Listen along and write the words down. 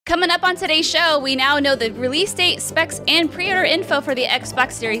Coming up on today's show, we now know the release date, specs, and pre-order info for the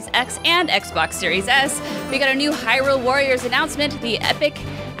Xbox Series X and Xbox Series S. We got a new Hyrule Warriors announcement. The epic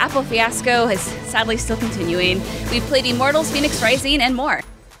Apple fiasco is sadly still continuing. We've played Immortals, Phoenix Rising, and more.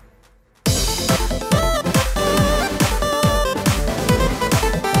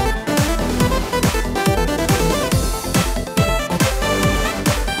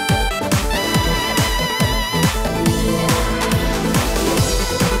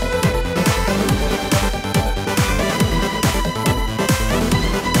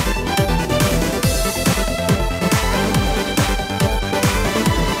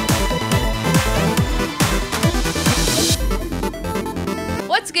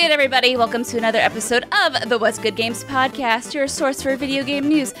 Everybody, welcome to another episode of the What's Good Games podcast, your source for video game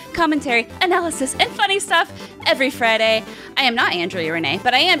news, commentary, analysis, and funny stuff every Friday. I am not Andrea Renee,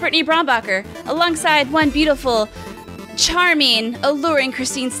 but I am Brittany Brombacher, alongside one beautiful, charming, alluring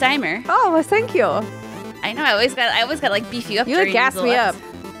Christine Steimer. Oh, well, thank you. I know, I always got like beef you up. You gas me up.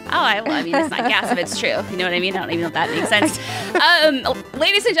 Oh, I mean, it's not gas if it's true. You know what I mean? I don't even know if that makes sense.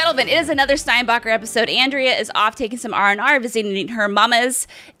 Ladies and gentlemen, it is another Steinbacher episode. Andrea is off taking some R&R, visiting her mamas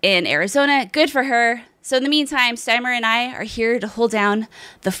in Arizona. Good for her. So in the meantime, Steimer and I are here to hold down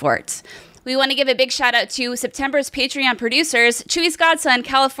the fort. We want to give a big shout out to September's Patreon producers, Chewy's Godson,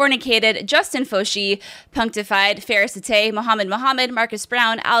 Californicated, Justin Foshi, Punctified, Ferris Ate, Mohammed, Marcus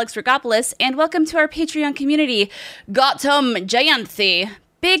Brown, Alex Regopoulos, and welcome to our Patreon community, Gautam Jayanthi,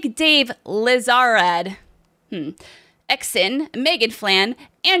 Big Dave Lizarad, Exon, Megan Flan,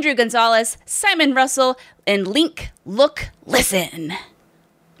 Andrew Gonzalez, Simon Russell, and Link Look Listen.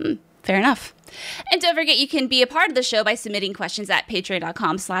 Fair enough. And don't forget, you can be a part of the show by submitting questions at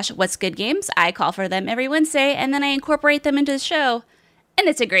patreon.com/whatsgoodgames. I call for them every Wednesday, and then I incorporate them into the show, and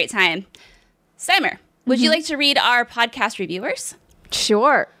it's a great time. Steimer, would you like to read our podcast reviewers?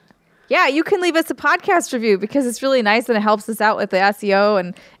 Sure. Yeah, you can leave us a podcast review because it's really nice and it helps us out with the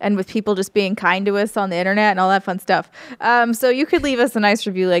SEO and with people just being kind to us on the internet and all that fun stuff. So you could leave us a nice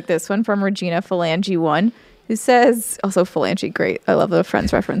review like this one from Regina Phalange1, who says, also Phalange, great. I love the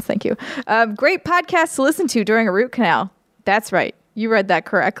Friends reference. Thank you. Great podcast to listen to during a root canal. That's right. You read that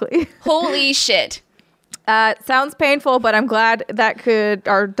correctly. Holy shit. Sounds painful, but I'm glad that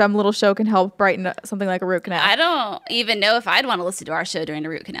our dumb little show can help brighten something like a root canal. I don't even know if I'd want to listen to our show during a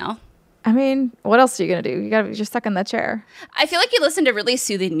root canal. I mean, what else are you going to do? You're just stuck in that chair. I feel like you listen to really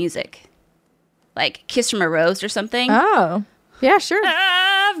soothing music. Like Kiss from a Rose or something. Oh, yeah, sure.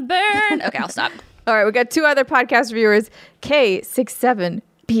 I've burned. Okay, I'll stop. All right, we got two other podcast reviewers,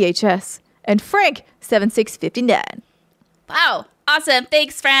 K67BHS and Frank7659. Wow. Awesome.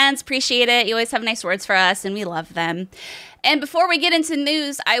 Thanks, friends. Appreciate it. You always have nice words for us, and we love them. And before we get into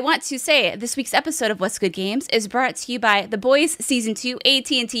news, I want to say this week's episode of What's Good Games is brought to you by The Boys Season 2,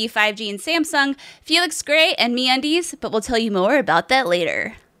 AT&T, 5G, and Samsung, Felix Gray, and MeUndies, but we'll tell you more about that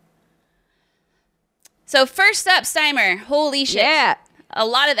later. So first up, Steimer. Holy shit. Yeah. A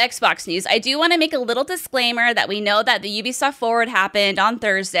lot of Xbox news. I do want to make a little disclaimer that we know that the Ubisoft Forward happened on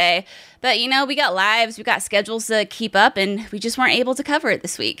Thursday, but we got lives, we got schedules to keep up, and we just weren't able to cover it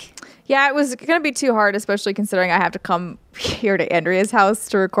this week. Yeah, it was going to be too hard, especially considering I have to come here to Andrea's house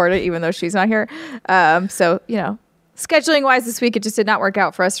to record it, even though she's not here. So, scheduling wise this week, it just did not work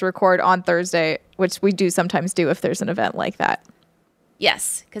out for us to record on Thursday, which we do sometimes do if there's an event like that.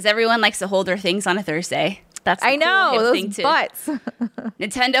 Yes, because everyone likes to hold their things on a Thursday. That's the I know, cool, those thing too. butts.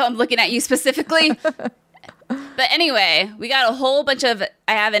 Nintendo, I'm looking at you specifically. But anyway, we got a whole bunch of,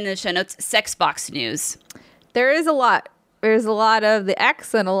 I have in the show notes, Sexbox news. There is a lot. There's a lot of the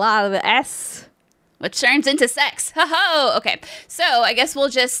X and a lot of the S. Which turns into sex. Ho-ho! Okay, so I guess we'll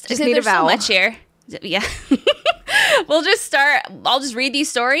just need a vowel. So much here. Yeah. We'll just start, I'll just read these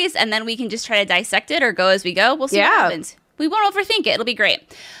stories, and then we can just try to dissect it or go as we go. We'll see what happens. We won't overthink it. It'll be great.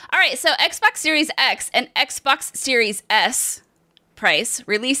 All right, so Xbox Series X and Xbox Series S price,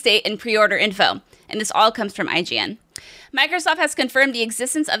 release date, and pre-order info. And this all comes from IGN. Microsoft has confirmed the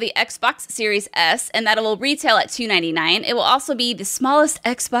existence of the Xbox Series S and that it will retail at $299. It will also be the smallest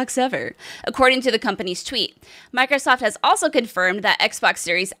Xbox ever, according to the company's tweet. Microsoft has also confirmed that Xbox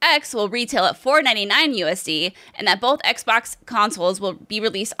Series X will retail at $499 USD and that both Xbox consoles will be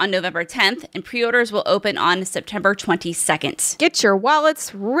released on November 10th and pre-orders will open on September 22nd. Get your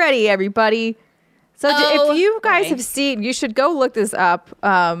wallets ready, everybody. So if you guys have seen, you should go look this up.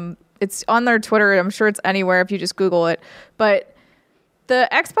 It's on their Twitter. I'm sure it's anywhere if you just Google it. But the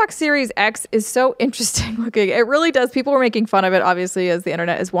Xbox Series X is so interesting looking. It really does. People were making fun of it, obviously, as the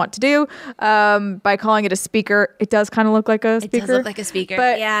internet is wont to do, by calling it a speaker. It does kind of look like a speaker. It does look like a speaker,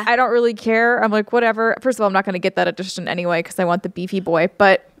 but yeah. I don't really care. I'm like, whatever. First of all, I'm not going to get that edition anyway because I want the beefy boy.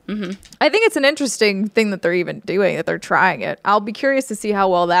 But I think it's an interesting thing that they're even doing, that they're trying it. I'll be curious to see how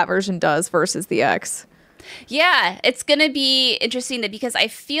well that version does versus the X. Yeah, it's going to be interesting because I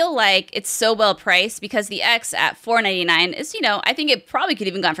feel like it's so well priced because the X at $499 is, I think it probably could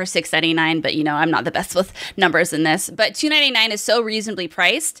even gone for $699, but, I'm not the best with numbers in this. But $299 is so reasonably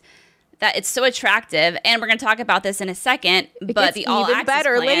priced that it's so attractive. And we're going to talk about this in a second. But the all access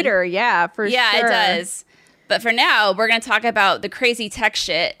better plan, later. Yeah, for sure. Yeah, it does. But for now, we're going to talk about the crazy tech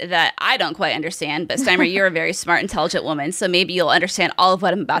shit that I don't quite understand. But Steimer, you're a very smart, intelligent woman, so maybe you'll understand all of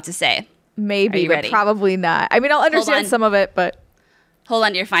what I'm about to say. Maybe, but probably not. I mean, I'll understand some of it, but... Hold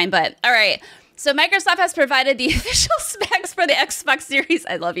on to your fine butt. All right. So Microsoft has provided the official specs for the Xbox Series,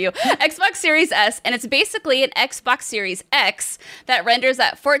 I love you, Xbox Series S, and it's basically an Xbox Series X that renders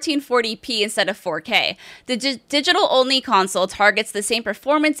at 1440p instead of 4K. The digital-only console targets the same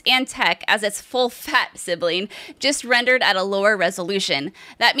performance and tech as its full-fat sibling, just rendered at a lower resolution.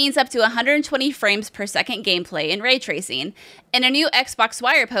 That means up to 120 frames per second gameplay and ray tracing. In a new Xbox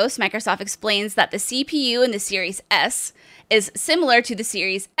Wire post, Microsoft explains that the CPU in the Series S is similar to the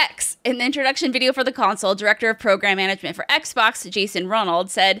Series X. In the introduction video for the console, Director of Program Management for Xbox, Jason Ronald,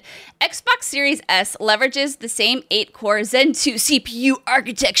 said, Xbox Series S leverages the same 8-core Zen 2 CPU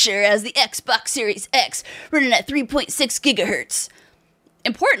architecture as the Xbox Series X, running at 3.6 gigahertz.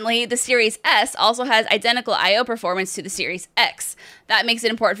 Importantly, the Series S also has identical I/O performance to the Series X. That makes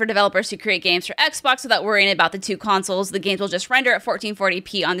it important for developers to create games for Xbox without worrying about the two consoles. The games will just render at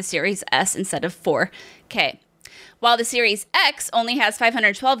 1440p on the Series S instead of 4K. While the Series X only has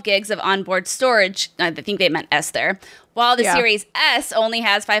 512 gigs of onboard storage, I think they meant S there. While the Series S only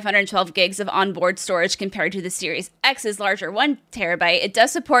has 512 gigs of onboard storage compared to the Series X's larger 1 terabyte, it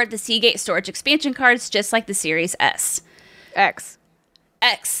does support the Seagate storage expansion cards just like the Series S. X.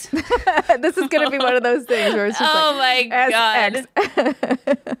 This is going to be one of those things where it's just my God.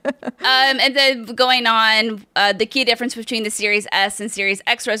 And then going on, the key difference between the Series S and Series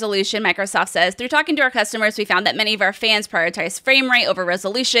X resolution, Microsoft says, through talking to our customers, we found that many of our fans prioritize frame rate over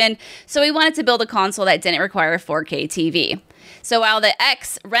resolution, so we wanted to build a console that didn't require a 4K TV. So while the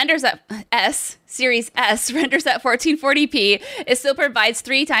Series S renders at 1440p, it still provides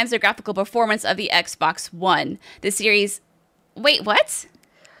 3 times the graphical performance of the Xbox One. The Series... Wait, what?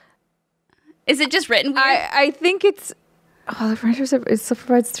 Is it just written weird? I think it's... Oh, the renders it still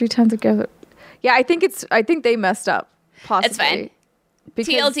provides 3 times together. Yeah, I think they messed up. Possibly. It's fine.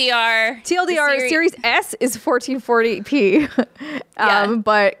 Because TLDR, Series S is 1440p,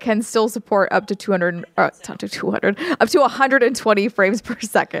 but can still support up to 120 frames per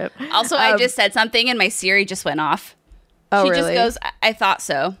second. Also, I just said something and my Siri just went off. Oh, she really? just goes, I thought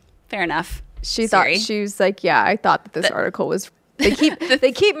so. Fair enough. She was like, yeah, I thought that this article was...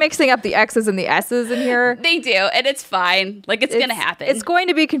 They keep mixing up the X's and the S's in here. They do, and it's fine. Like, it's going to happen. It's going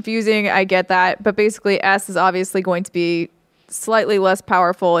to be confusing. I get that. But basically, S is obviously going to be slightly less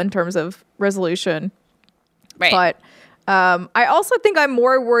powerful in terms of resolution. Right. But I also think I'm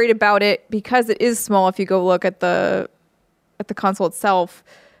more worried about it because it is small. If you go look at the console itself,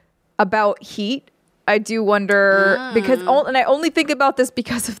 about heat. I do wonder and I only think about this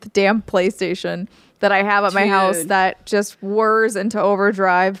because of the damn PlayStation that I have at my house that just whirs into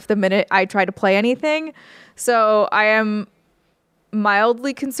overdrive the minute I try to play anything. So I am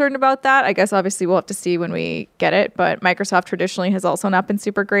mildly concerned about that. I guess obviously we'll have to see when we get it, but Microsoft traditionally has also not been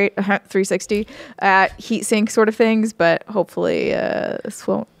super great 360 at heatsink sort of things, but hopefully this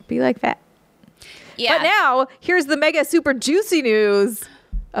won't be like that. Yeah. But now here's the mega super juicy news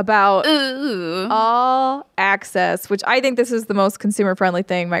about All Access, which I think this is the most consumer-friendly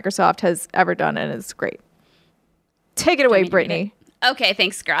thing Microsoft has ever done, and it's great. Take it away, Brittany. Okay,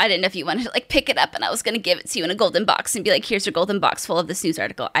 thanks, girl. I didn't know if you wanted to pick it up, and I was going to give it to you in a golden box and be like, here's your golden box full of this news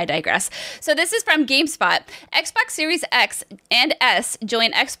article. I digress. So this is from GameSpot. Xbox Series X and S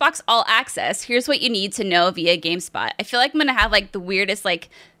join Xbox All Access. Here's what you need to know via GameSpot. I feel like I'm going to have the weirdest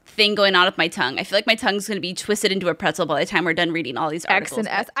thing going on with my tongue. I feel like my tongue's going to be twisted into a pretzel by the time we're done reading all these articles. X and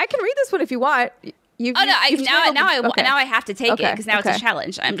S. I can read this one if you want. Now I have to take it because now it's a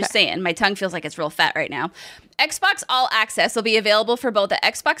challenge. I'm just saying, my tongue feels like it's real fat right now. Xbox All Access will be available for both the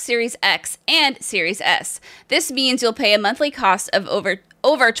Xbox Series X and Series S. This means you'll pay a monthly cost of over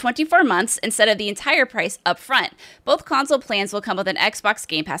 24 months instead of the entire price up front. Both console plans will come with an Xbox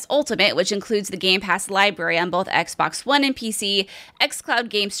Game Pass Ultimate, which includes the Game Pass library on both Xbox One and PC, xCloud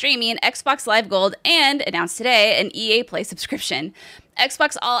game streaming, Xbox Live Gold, and, announced today, an EA Play subscription.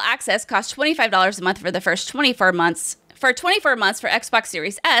 Xbox All Access costs $25 a month for the first 24 months. For 24 months for Xbox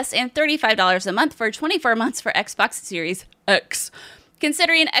Series S and $35 a month for 24 months for Xbox Series X.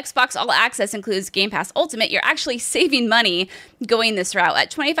 Considering Xbox All Access includes Game Pass Ultimate, you're actually saving money going this route.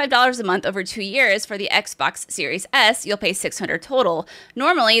 At $25 a month over 2 years for the Xbox Series S, you'll pay $600 total.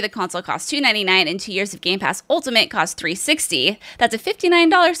 Normally, the console costs $299, and 2 years of Game Pass Ultimate costs $360. That's a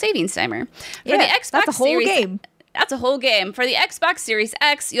 $59 savings timer. For the Xbox that's a whole Series, game. That's a whole game. For the Xbox Series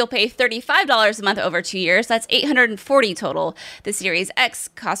X, you'll pay $35 a month over 2 years. That's $840 total. The Series X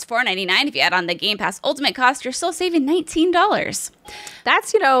costs $499. If you add on the Game Pass Ultimate cost, you're still saving $19.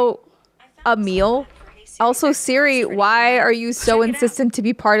 That's, a meal. Also, Siri, why are you so insistent to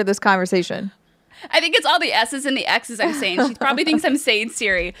be part of this conversation? I think it's all the S's and the X's I'm saying. She probably thinks I'm saying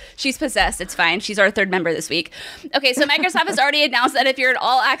Siri. She's possessed. It's fine. She's our third member this week. Okay, so Microsoft has already announced that if you're an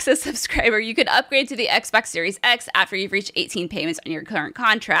all-access subscriber, you can upgrade to the Xbox Series X after you've reached 18 payments on your current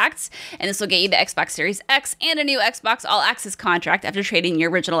contracts. And this will get you the Xbox Series X and a new Xbox All-Access contract after trading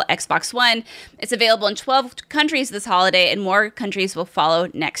your original Xbox One. It's available in 12 countries this holiday, and more countries will follow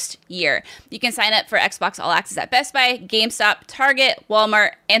next year. You can sign up for Xbox All-Access at Best Buy, GameStop, Target,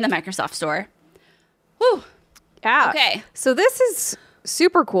 Walmart, and the Microsoft Store. Whew. Yeah. Okay. So this is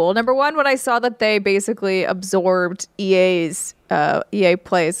super cool. Number one, when I saw that they basically absorbed EA's EA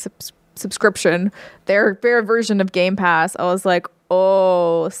Play subscription, their version of Game Pass, I was like,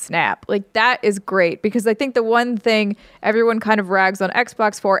 oh, snap. Like, that is great, because I think the one thing everyone kind of rags on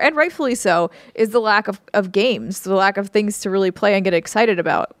Xbox for, and rightfully so, is the lack of games, the lack of things to really play and get excited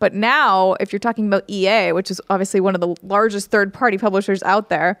about. But now, if you're talking about EA, which is obviously one of the largest third-party publishers out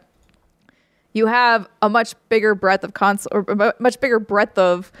there, you have a much bigger breadth of much bigger breadth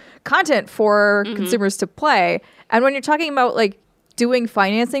of content for consumers to play. And when you're talking about like doing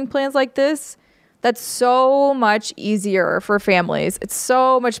financing plans like this, that's so much easier for families. It's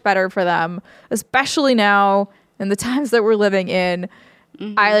so much better for them, especially now in the times that we're living in.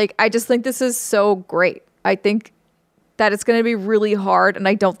 I just think this is so great. I think that it's going to be really hard, and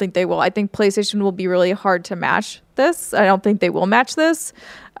I don't think they will. I think PlayStation will be really hard to match this. I don't think they will match this.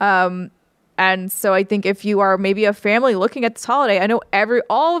 And so I think if you are maybe a family looking at this holiday, I know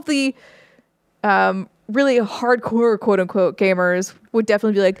all of the really hardcore quote unquote gamers would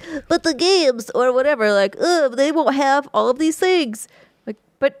definitely be like, but the games or whatever, like, they won't have all of these things. Like,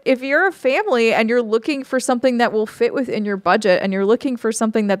 but if you're a family and you're looking for something that will fit within your budget, and you're looking for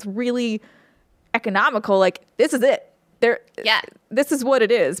something that's really economical, like, this is it. This is what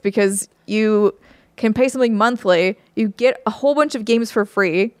it is, because you can pay something monthly, you get a whole bunch of games for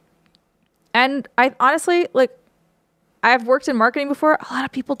free. And I honestly, like, I've worked in marketing before. A lot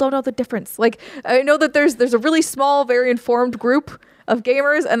of people don't know the difference. Like, I know that there's a really small, very informed group of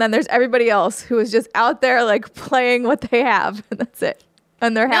gamers, and then there's everybody else who is just out there, like, playing what they have, and that's it.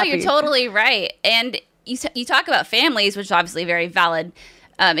 And they're happy. No, you're totally right. And you talk about families, which is obviously a very valid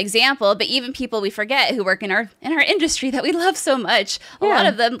example, but even people we forget who work in our industry that we love so much, a lot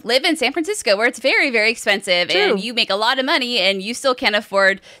of them live in San Francisco, where it's very, very expensive. True. And you make a lot of money and you still can't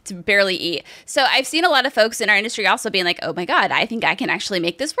afford to barely eat. So I've seen a lot of folks in our industry also being like, oh my God, I think I can actually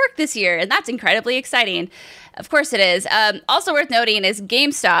make this work this year. And that's incredibly exciting. Of course it is. Also worth noting is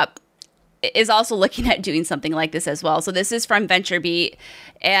GameStop is also looking at doing something like this as well. So this is from VentureBeat,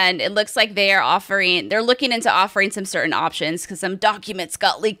 and it looks like they're looking into offering some certain options because some documents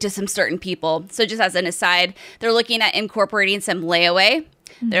got leaked to some certain people. So just as an aside, they're looking at incorporating some layaway.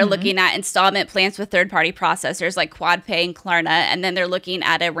 They're looking at installment plans with third-party processors like QuadPay and Klarna, and then they're looking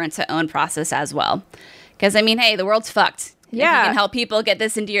at a rent-to-own process as well. Because, I mean, hey, the world's fucked. Yeah. If you can help people get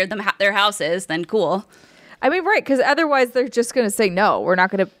this into their houses, then cool. I mean, right, because otherwise they're just going to say, no, we're not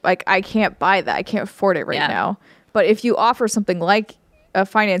going to, like, I can't buy that. I can't afford it right now. But if you offer something like a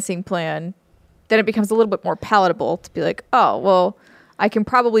financing plan, then it becomes a little bit more palatable to be like, oh, well, I can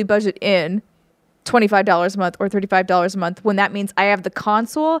probably budget in $25 a month or $35 a month, when that means I have the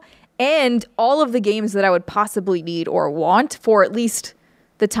console and all of the games that I would possibly need or want for at least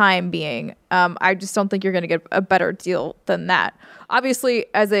the time being. I just don't think you're going to get a better deal than that. Obviously,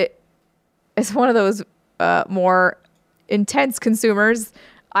 as one of those more intense consumers,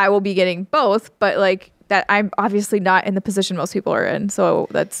 I will be getting both, but like that, I'm obviously not in the position most people are in. So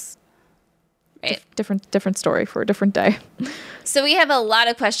that's different story for a different day. So we have a lot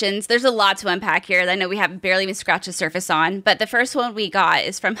of questions. There's a lot to unpack here that I know we haven't barely even scratched the surface on. But the first one we got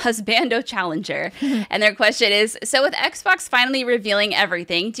is from Husbando Challenger. And their question is, so with Xbox finally revealing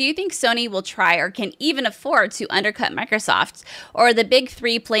everything, do you think Sony will try or can even afford to undercut Microsoft? Or are the big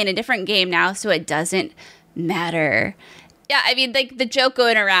three playing a different game now, so it doesn't matter? Yeah, I mean, like, the joke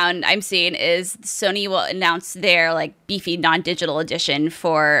going around I'm seeing is Sony will announce their, like, beefy non-digital edition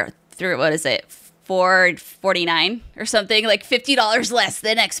what is it, $449 or something, like $50 less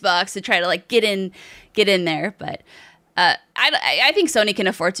than Xbox, to try to like get in there. But I think Sony can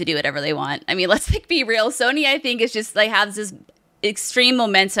afford to do whatever they want. I mean, let's be real. Sony, I think, is just like has this extreme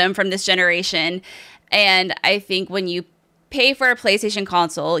momentum from this generation. And I think when you pay for a PlayStation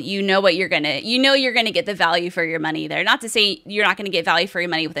console, you know you're gonna get the value for your money there. Not to say you're not gonna get value for your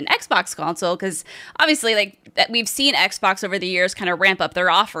money with an Xbox console, because obviously, like, we've seen Xbox over the years kind of ramp up their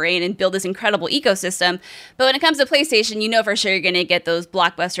offering and build this incredible ecosystem. But when it comes to PlayStation, you know for sure you're gonna get those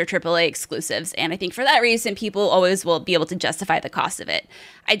blockbuster AAA exclusives. And I think for that reason, people always will be able to justify the cost of it.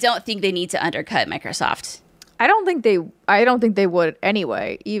 I don't think they need to undercut Microsoft. I don't think they would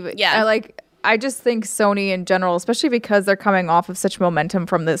anyway. Even I just think Sony in general, especially because they're coming off of such momentum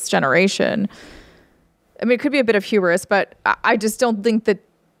from this generation. I mean, it could be a bit of hubris, but I just don't think that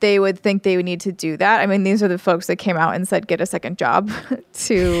they would think they would need to do that. I mean, these are the folks that came out and said, get a second job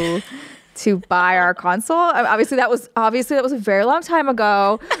to buy our console. Obviously, that was a very long time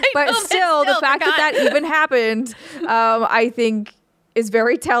ago. But still, the fact that even happened, I think is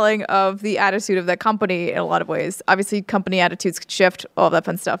very telling of the attitude of that company in a lot of ways. Obviously, company attitudes could shift, all of that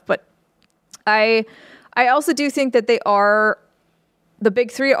fun stuff. But I also do think that the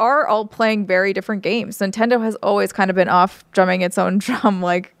big three are all playing very different games. Nintendo has always kind of been off drumming its own drum,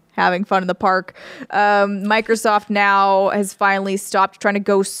 like having fun in the park. Microsoft now has finally stopped trying to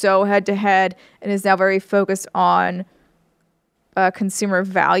go so head to head and is now very focused on consumer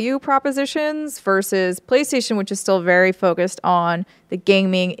value propositions versus PlayStation, which is still very focused on the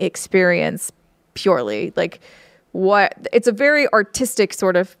gaming experience purely. Like, it's a very artistic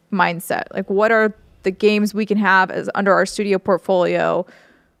sort of mindset. Like, what are the games we can have as under our studio portfolio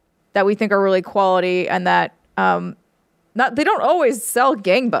that we think are really quality, and that they don't always sell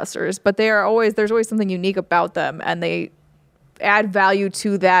gangbusters, but there's always something unique about them, and they add value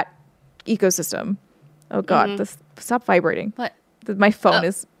to that ecosystem. Oh God, stop vibrating. What? My phone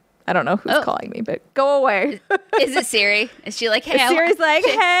is, I don't know who's calling me, but go away. Is it Siri? Is she like, hey? Siri's like,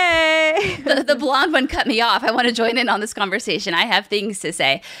 hey. The blonde one cut me off. I want to join in on this conversation. I have things to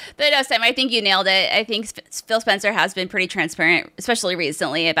say. But no, Sam, I think you nailed it. I think Phil Spencer has been pretty transparent, especially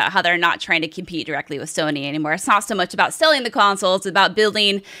recently, about how they're not trying to compete directly with Sony anymore. It's not so much about selling the consoles, it's about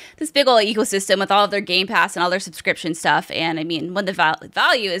building this big old ecosystem with all of their Game Pass and all their subscription stuff. And I mean, when the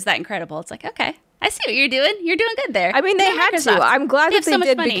value is that incredible, it's like, okay, I see what you're doing. You're doing good there. I mean, they had to. I'm glad that they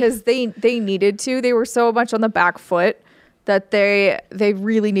did because they needed to. They were so much on the back foot that they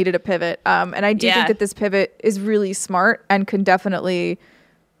really needed a pivot. And I do think that this pivot is really smart and can definitely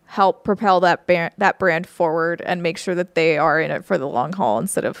help propel that brand forward and make sure that they are in it for the long haul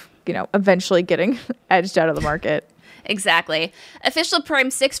instead of, eventually getting edged out of the market. Exactly. Official Prime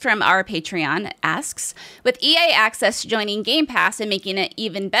 6 from our Patreon asks, with EA Access joining Game Pass and making it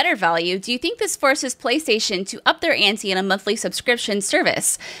even better value, do you think this forces PlayStation to up their ante in a monthly subscription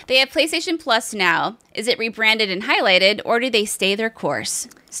service? They have PlayStation Plus now. Is it rebranded and highlighted, or do they stay their course?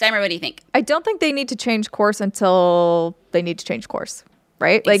 Steimer, what do you think? I don't think they need to change course until they need to change course,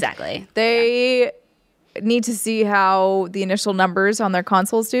 right? Exactly. They need to see how the initial numbers on their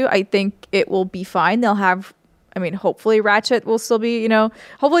consoles do. I think it will be fine. They'll have... hopefully Ratchet will still be,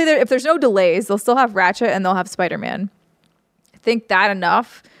 hopefully if there's no delays, they'll still have Ratchet and they'll have Spider-Man. I think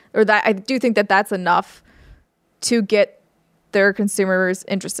I do think that that's enough to get their consumers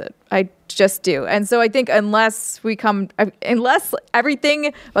interested. I just do. And so I think unless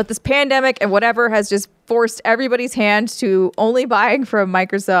everything about this pandemic and whatever has just forced everybody's hand to only buying from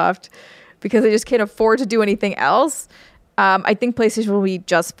Microsoft because they just can't afford to do anything else, I think PlayStation will be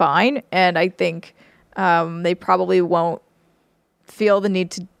just fine. And I think they probably won't feel the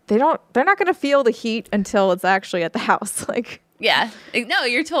need to. They're not going to feel the heat until it's actually at the house. Yeah, no,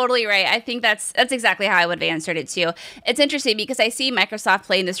 you're totally right. I think that's exactly how I would have answered it too. It's interesting because I see Microsoft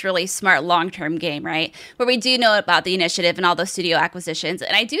playing this really smart long-term game, right? Where we do know about the initiative and all those studio acquisitions.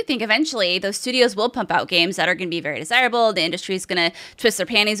 And I do think eventually those studios will pump out games that are going to be very desirable. The industry is going to twist their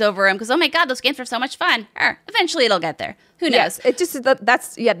panties over them because, oh my God, those games are so much fun. Eventually it'll get there. Who knows? It just,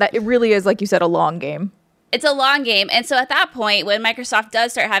 it really is, like you said, a long game. It's a long game. And so at that point, when Microsoft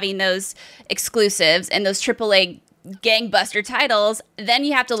does start having those exclusives and those AAA gangbuster titles, then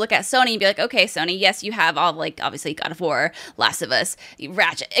you have to look at Sony and be like, okay, Sony, yes, you have all, obviously God of War, Last of Us,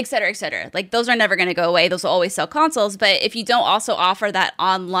 Ratchet, et cetera, et cetera. Those are never going to go away. Those will always sell consoles. But if you don't also offer that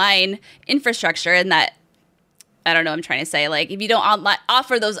online infrastructure and that, I don't know what I'm trying to say, if you don't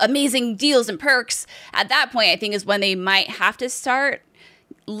offer those amazing deals and perks, at that point, I think is when they might have to start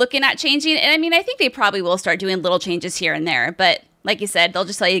looking at changing. And I think they probably will start doing little changes here and there, but like you said, they'll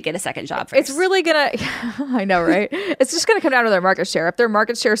just let you get a second job first. It's really gonna, I know, right? It's just gonna come down to their market share. If their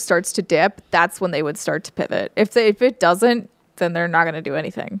market share starts to dip, that's when they would start to pivot. If it doesn't, then they're not gonna do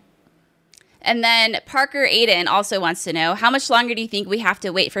anything. And then Parker Aiden also wants to know, how much longer do you think we have to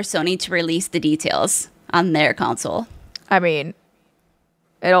wait for Sony to release the details on their console? I mean,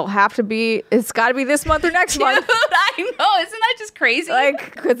 it's got to be this month or next month. Dude, I know. Isn't that just crazy?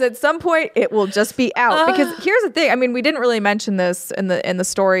 Like, because at some point it will just be out. Because here's the thing. I mean, we didn't really mention this in the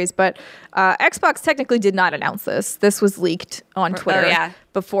stories, but Xbox technically did not announce this. This was leaked on Twitter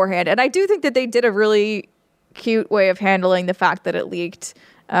beforehand. And I do think that they did a really cute way of handling the fact that it leaked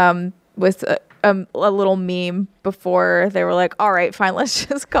with a little meme before they were like, all right, fine, let's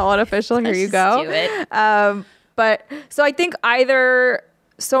just call it official. Here you go. Do it. But so I think either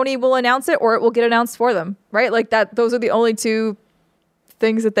Sony will announce it or it will get announced for them, right? Like that, those are the only two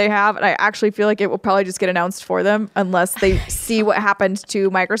things that they have. And I actually feel like it will probably just get announced for them unless they see what happened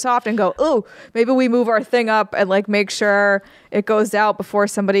to Microsoft and go, oh, maybe we move our thing up and like make sure it goes out before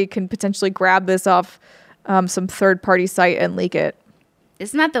somebody can potentially grab this off some third-party site and leak it.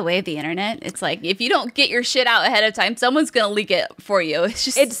 Isn't that the way of the internet? It's like, if you don't get your shit out ahead of time, someone's going to leak it for you.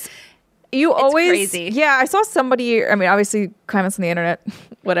 It's always crazy. Yeah, I saw somebody, I mean, obviously comments on the internet,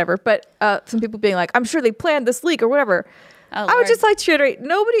 whatever, but some people being like, I'm sure they planned this leak or whatever. Oh, I would just like to reiterate,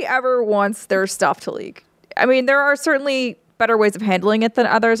 nobody ever wants their stuff to leak. I mean, there are certainly better ways of handling it than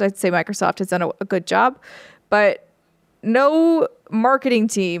others. I'd say Microsoft has done a good job, but no marketing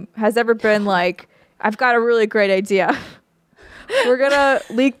team has ever been like, I've got a really great idea. We're going to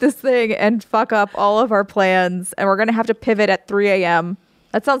leak this thing and fuck up all of our plans, and we're going to have to pivot at 3 a.m.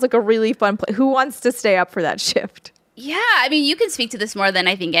 That sounds like a really fun play. Who wants to stay up for that shift? Yeah, I mean, you can speak to this more than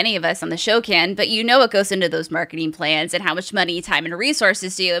I think any of us on the show can, but you know what goes into those marketing plans and how much money, time, and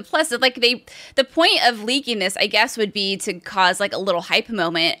resources do. And plus, like the point of leaking this, I guess, would be to cause like a little hype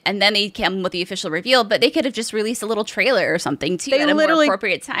moment, and then they come with the official reveal. But they could have just released a little trailer or something too at a more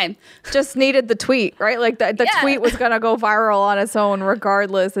appropriate time. Just needed the tweet, right? Like the tweet was gonna go viral on its own,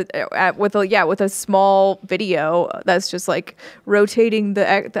 regardless. With a small video that's just like rotating the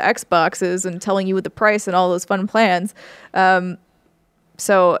Xboxes and telling you the price and all those fun plans.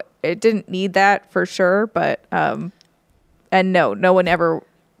 So it didn't need that for sure, but and no one ever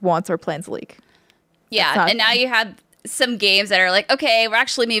wants our plans leak. Yeah, and now you have some games that are like, okay, we're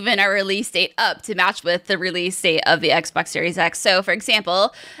actually moving our release date up to match with the release date of the Xbox Series X. So, for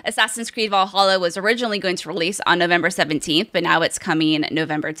example, Assassin's Creed Valhalla was originally going to release on November 17th, but now it's coming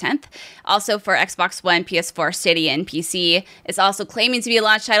November 10th. Also for Xbox One, PS4, Stadia, and PC. It's also claiming to be a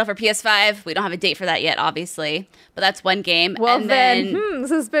launch title for PS5. We don't have a date for that yet, obviously, but that's one game. Well, and then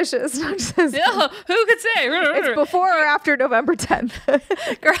suspicious. Yeah, who could say? It's before or after November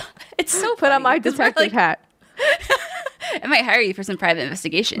 10th. Girl, it's so Put on my detective hat. I might hire you for some private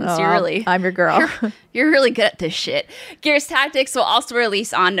investigations. Oh, I'm your girl. You're really good at this shit. Gears Tactics will also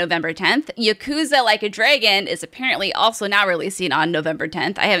release on November 10th. Yakuza Like a Dragon is apparently also now releasing on November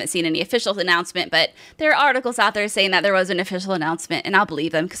 10th. I haven't seen any official announcement, but there are articles out there saying that there was an official announcement, and I'll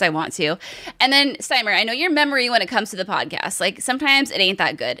believe them because I want to. And then, Steimer, I know your memory when it comes to the podcast. Like, sometimes it ain't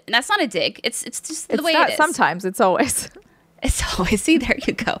that good. And that's not a dig. It's just the way it is. Sometimes. It's always. It's always, see, there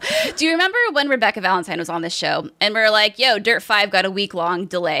you go. Do you remember when Rebecca Valentine was on this show and we were like, yo, Dirt 5 got a week-long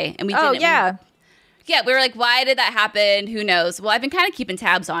delay and we didn't. Oh, yeah. We were like, why did that happen? Who knows? Well, I've been kind of keeping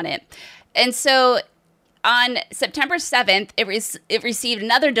tabs on it. And so on September 7th, it received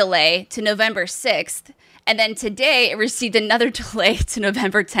another delay to November 6th. And then today it received another delay to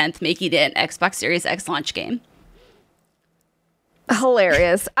November 10th, making it an Xbox Series X launch game.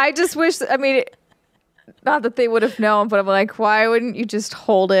 Hilarious. I just wish, not that they would have known, but I'm like, why wouldn't you just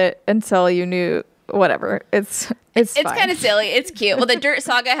hold it until you knew? Whatever. It's kind of silly. It's cute. Well, the Dirt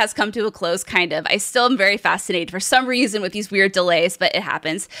saga has come to a close, kind of. I still am very fascinated for some reason with these weird delays, but it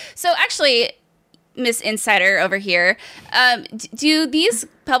happens. So actually, Miss Insider over here, do these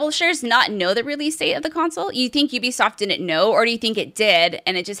publishers not know the release date of the console? You think Ubisoft didn't know, or do you think it did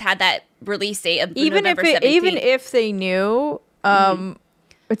and it just had that release date of November 17th? Even if they knew,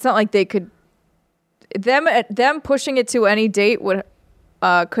 it's not like they could. Them pushing it to any date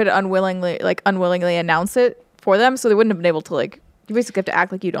could unwillingly announce it for them, so they wouldn't have been able to you basically have to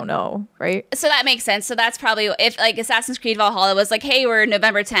act like you don't know, right? So that makes sense. So that's probably if Assassin's Creed Valhalla was like, hey, we're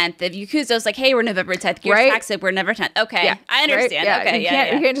November 10th. If Yakuza was like, hey, we're November 10th. Gears Tactics, we're November 10th. Okay, yeah. I understand. Right? Yeah.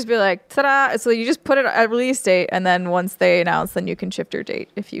 Okay, you can't just be like, ta-da. So you just put it at release date, and then once they announce, then you can shift your date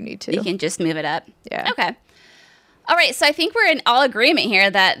if you need to. You can just move it up. Yeah. Okay. All right. So I think we're in all agreement here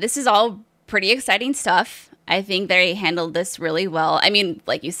that this is all pretty exciting stuff. I think they handled this really well. I mean,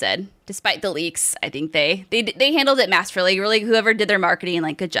 like you said, despite the leaks, I think they handled it masterfully. Really, whoever did their marketing,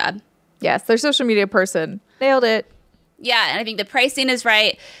 good job. Yes, their social media person nailed it. Yeah, and I think the pricing is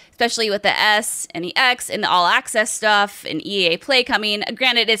right, especially with the S and the X and the all access stuff and EA Play coming.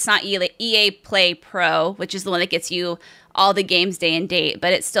 Granted, it's not EA Play Pro, which is the one that gets you all the games day and date,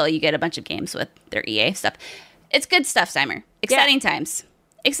 but it's still, you get a bunch of games with their EA stuff. It's good stuff, Steimer. Exciting times.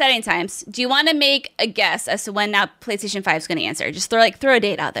 Exciting times. Do you want to make a guess as to when now PlayStation 5 is going to answer? Just throw a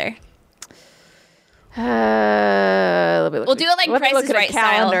date out there. We'll do it like Price is Right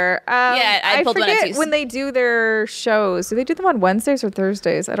calendar. Yeah, I pulled forget one when they do their shows. Do they do them on Wednesdays or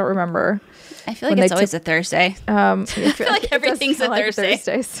Thursdays? I don't remember. I feel like it's always a Thursday. I feel like everything's a Thursday.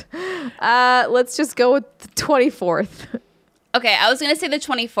 Thursdays. Let's just go with the 24th. Okay, I was going to say the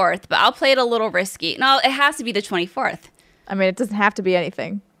 24th, but I'll play it a little risky. No, it has to be the 24th. I mean, it doesn't have to be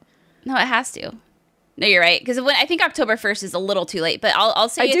anything. No, it has to. No, you're right. Because I think October 1st is a little too late, but I'll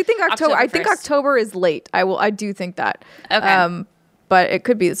say I do think October. I think October is late. I do think that. Okay. But it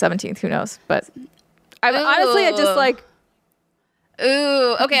could be the 17th. Who knows? But honestly, I just like.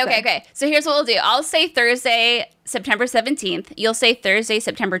 Ooh. Okay. So here's what we'll do. I'll say Thursday, September 17th. You'll say Thursday,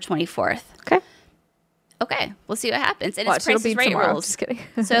 September 24th. Okay. We'll see what happens. And it's Price is Right rules. Just kidding.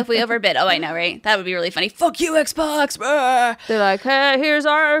 So if we overbid, I know, right? That would be really funny. Fuck you, Xbox. They're like, hey, here's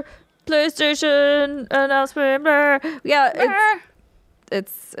our PlayStation announcement. Yeah,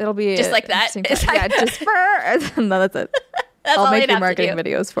 it'll be just like that. Yeah, just no, that's it. I'll make your marketing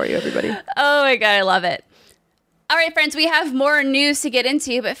videos for you, everybody. Oh my god, I love it. All right, friends, we have more news to get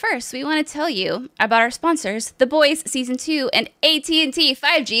into, but first, we want to tell you about our sponsors, The Boys Season 2 and AT&T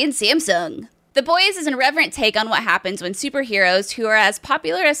 5G and Samsung. The Boys is an irreverent take on what happens when superheroes who are as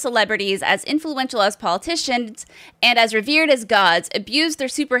popular as celebrities, as influential as politicians, and as revered as gods abuse their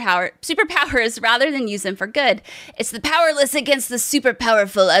superpowers rather than use them for good. It's the powerless against the super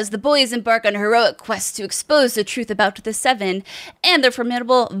powerful as the boys embark on heroic quests to expose the truth about the Seven and their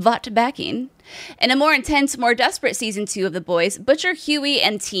formidable Vought backing. In a more intense, more desperate Season 2 of The Boys, Butcher, Huey,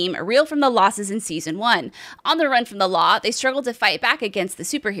 and team reel from the losses in Season 1. On the run from the law, they struggle to fight back against the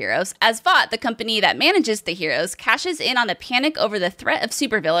superheroes, as Vought, the company that manages the heroes, cashes in on the panic over the threat of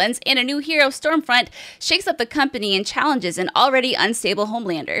supervillains, and a new hero, Stormfront, shakes up the company and challenges an already unstable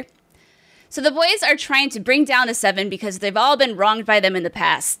Homelander. So the boys are trying to bring down the Seven because they've all been wronged by them in the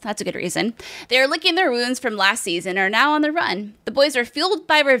past. That's a good reason. They are licking their wounds from last season and are now on the run. The boys are fueled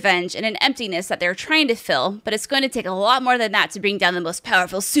by revenge and an emptiness that they're trying to fill, but it's going to take a lot more than that to bring down the most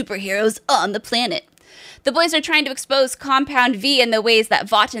powerful superheroes on the planet. The boys are trying to expose Compound V and the ways that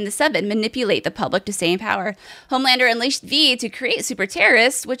Vought and the Seven manipulate the public to stay in power. Homelander unleashed V to create super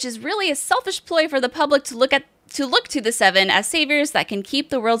terrorists, which is really a selfish ploy for the public to look to the Seven as saviors that can keep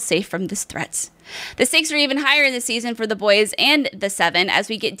the world safe from this threat. The stakes are even higher in this season for the boys and the Seven as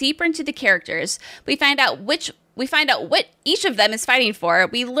we get deeper into the characters. We find out what each of them is fighting for.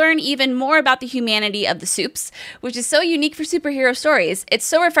 We learn even more about the humanity of the Supes, which is so unique for superhero stories. It's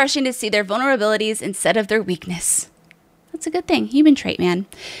so refreshing to see their vulnerabilities instead of their weakness. That's a good thing. Human trait, man.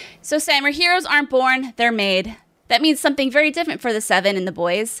 So, Steimer, heroes aren't born, they're made. That means something very different for the Seven and the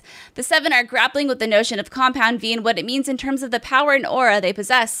boys. The Seven are grappling with the notion of Compound V and what it means in terms of the power and aura they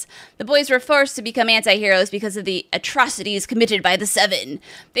possess. The boys were forced to become anti-heroes because of the atrocities committed by the Seven.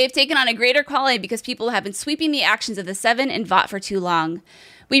 They have taken on a greater quality because people have been sweeping the actions of the Seven and Vought for too long.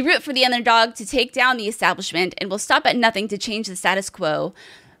 We root for the underdog to take down the establishment and will stop at nothing to change the status quo.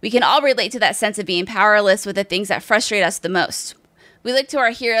 We can all relate to that sense of being powerless with the things that frustrate us the most. We look to our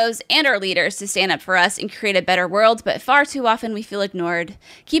heroes and our leaders to stand up for us and create a better world, but far too often we feel ignored.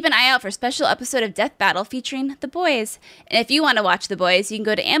 Keep an eye out for a special episode of Death Battle featuring The Boys. And if you want to watch The Boys, you can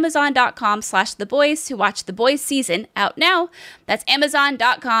go to Amazon.com/TheBoys to watch The Boys season out now. That's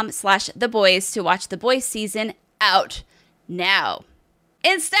Amazon.com/TheBoys to watch The Boys season out now.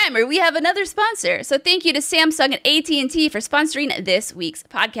 And Steimer, we have another sponsor. So thank you to Samsung and AT&T for sponsoring this week's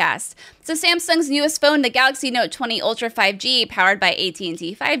podcast. So Samsung's newest phone, the Galaxy Note 20 Ultra 5G, powered by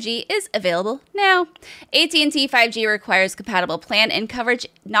AT&T 5G, is available now. AT&T 5G requires compatible plan and coverage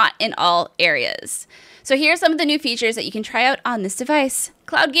not in all areas. So here are some of the new features that you can try out on this device.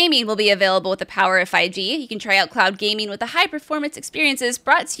 Cloud gaming will be available with the power of 5G. You can try out cloud gaming with the high-performance experiences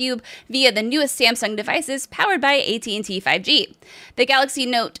brought to you via the newest Samsung devices powered by AT&T 5G. The Galaxy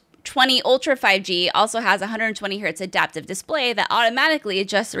Note 20 Ultra 5G also has a 120Hz adaptive display that automatically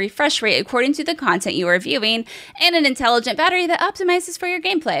adjusts the refresh rate according to the content you are viewing, and an intelligent battery that optimizes for your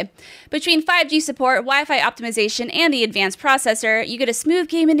gameplay. Between 5G support, Wi-Fi optimization, and the advanced processor, you get a smooth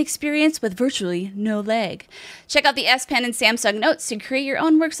gaming experience with virtually no lag. Check out the S Pen and Samsung Notes to create your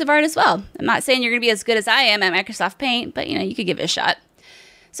own works of art as well. I'm not saying you're going to be as good as I am at Microsoft Paint, but you could give it a shot.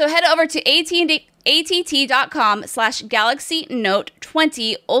 So head over to att.com/Galaxy Note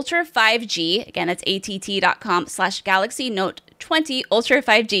 20 Ultra 5G. Again, it's att.com/Galaxy Note 20 Ultra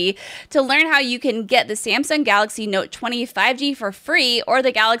 5G to learn how you can get the Samsung Galaxy Note 20 5G for free or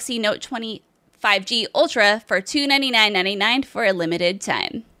the Galaxy Note 20 5G Ultra for $299.99 for a limited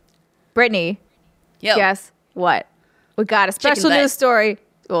time. Brittany, Yo. guess what? We got a special Chicken butt. news story.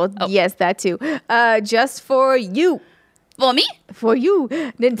 Well, yes, that too. Just for you. Well, me? For you,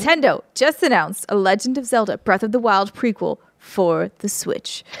 Nintendo just announced a Legend of Zelda Breath of the Wild prequel for the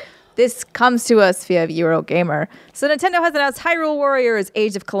Switch. This comes to us via Eurogamer. So Nintendo has announced Hyrule Warriors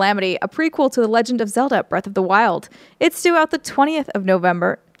Age of Calamity, a prequel to The Legend of Zelda Breath of the Wild. It's due out the 20th of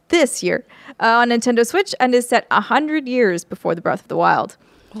November this year on Nintendo Switch and is set 100 years before the Breath of the Wild.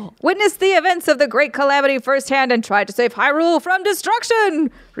 Witness the events of the Great Calamity firsthand and try to save Hyrule from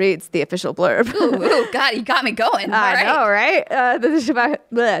destruction, reads the official blurb. Ooh, God, you got me going. I know, right?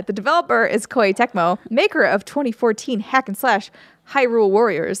 The developer is Koei Tecmo, maker of 2014 hack and slash Hyrule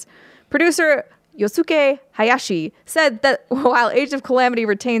Warriors. Producer Yosuke Hayashi said that while Age of Calamity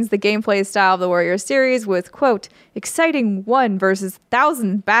retains the gameplay style of the Warriors series with, quote, exciting 1 versus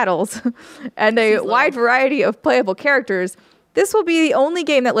 1,000 battles and a wide variety of playable characters, this will be the only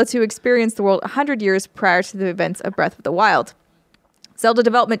game that lets you experience the world 100 years prior to the events of Breath of the Wild. Zelda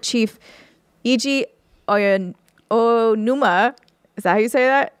development chief Eiji Aonuma, is that how you say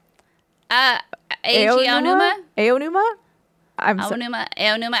that? Eiji Aonuma? Aonuma? Aonuma.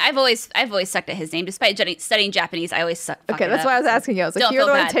 I've always sucked at his name. Despite studying Japanese, I always suck. Okay, that's why I was asking you. I was like, Don't you're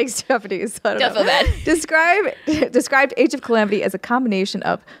the feel one bad. who takes Japanese. So I Don't know. feel bad. Described Age of Calamity as a combination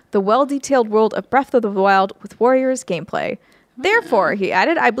of the well-detailed world of Breath of the Wild with Warriors gameplay. Therefore, he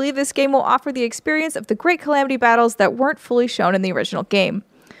added, I believe this game will offer the experience of the Great Calamity battles that weren't fully shown in the original game.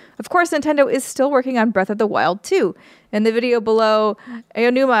 Of course, Nintendo is still working on Breath of the Wild 2. In the video below,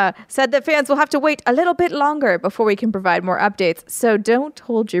 Aonuma said that fans will have to wait a little bit longer before we can provide more updates, so don't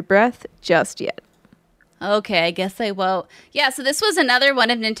hold your breath just yet. Okay, I guess I won't. Yeah, so this was another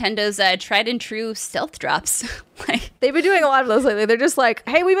one of Nintendo's tried and true stealth drops. They've been doing a lot of those lately. They're just like,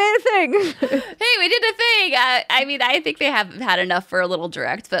 hey, we made a thing. Hey, we did a thing. I mean, I think they have had enough for a little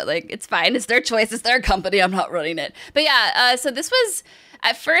direct, but like, it's fine. It's their choice. It's their company. I'm not running it. But yeah, so this was,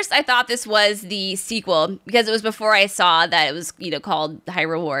 at first I thought this was the sequel because it was before I saw that it was, called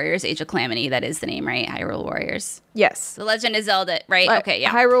Hyrule Warriors Age of Calamity. That is the name, right? Hyrule Warriors. Yes. The Legend of Zelda, right? Okay,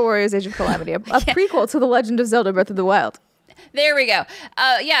 yeah. Hyrule Warriors Age of Calamity, a prequel to The Legend of Zelda Breath of the Wild. There we go.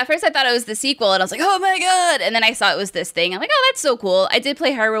 Yeah, at first I thought it was the sequel, and I was like, oh my god! And then I saw it was this thing. I'm like, oh, that's so cool. I did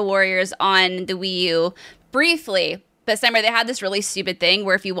play Hyrule Warriors on the Wii U briefly, but remember, they had this really stupid thing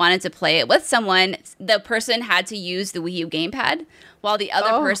where if you wanted to play it with someone, the person had to use the Wii U gamepad while the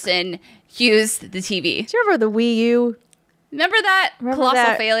other person used the TV. Do you remember the Wii U? Remember that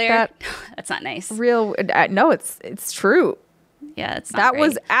colossal failure? That's not nice. No, it's true. Yeah, it's not that great.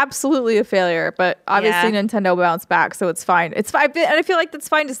 was absolutely a failure, but obviously Nintendo bounced back, so it's fine. It's fine, and I feel like that's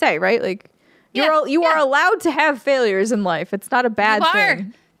fine to say, right? Like you are allowed to have failures in life. It's not a bad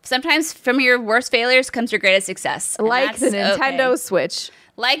thing. Sometimes from your worst failures comes your greatest success. Like the Nintendo Switch.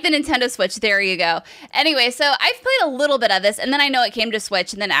 Like the Nintendo Switch. There you go. Anyway, so I've played a little bit of this, and then I know it came to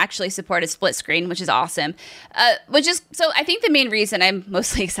Switch, and then actually supported split screen, which is awesome. So I think the main reason I'm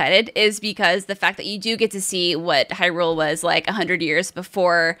mostly excited is because the fact that you do get to see what Hyrule was like 100 years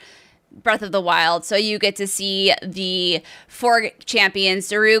before Breath of the Wild. So you get to see the 4 champions,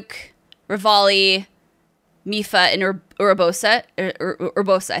 Daruk, Rivali, Mifa, and Urbosa.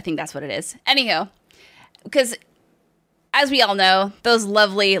 Urbosa, I think that's what it is. Anyhow, because as we all know, those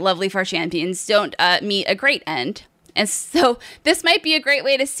lovely, lovely 4 champions don't meet a great end. And so this might be a great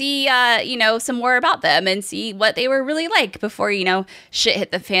way to see, some more about them and see what they were really like before, shit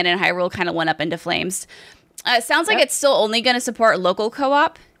hit the fan and Hyrule kind of went up into flames. It sounds like it's still only going to support local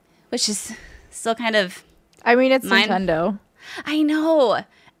co-op, which is still kind of... I mean, it's Nintendo. I know.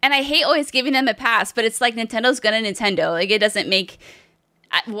 And I hate always giving them a pass, but it's like Nintendo's gonna Nintendo. Like, it doesn't make...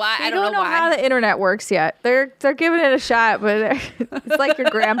 Why? I don't know why. How the internet works yet. They're giving it a shot, but it's like your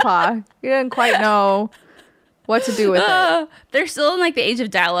grandpa. You didn't quite know what to do with it. They're still in like the age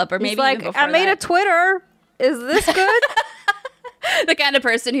of dial-up, or maybe like, even before I made a Twitter. Is this good? The kind of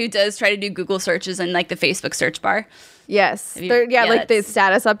person who does try to do Google searches in like the Facebook search bar. Yes. Like the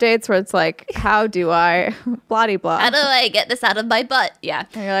status updates where it's like, how do I blah blah. How do I get this out of my butt? Yeah.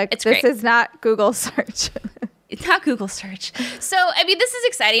 And you're like, this is not Google search. It's not Google search. So, I mean, this is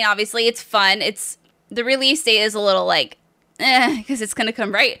exciting, obviously. It's fun. The release date is a little like, because it's going to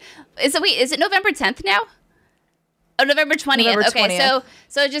come right. Is it November 10th now? Oh, November 20th. November Okay, 20th.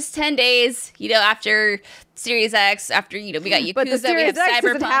 so just 10 days, after Series X, after, we got Yakuza, But the we Series have X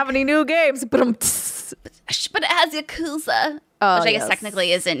doesn't Cyberpunk. have any new games. But But it has Yakuza, which I guess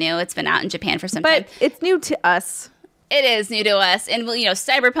technically isn't new. It's been out in Japan for some time. But it's new to us. It is new to us. And,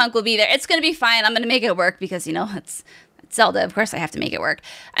 Cyberpunk will be there. It's going to be fine. I'm going to make it work because, it's Zelda. Of course I have to make it work.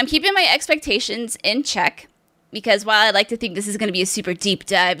 I'm keeping my expectations in check because while I like to think this is going to be a super deep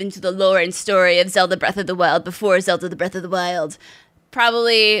dive into the lore and story of Zelda Breath of the Wild before Zelda the Breath of the Wild,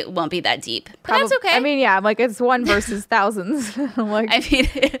 probably won't be that deep. But that's okay. I mean, yeah, like it's one versus thousands.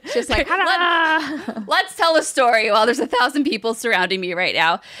 It's just like, let's tell a story while there's 1,000 people surrounding me right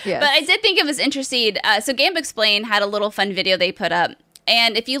now. Yes. But I did think it was interesting. So Game Explain had a little fun video they put up.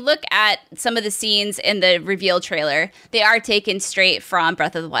 And if you look at some of the scenes in the reveal trailer, they are taken straight from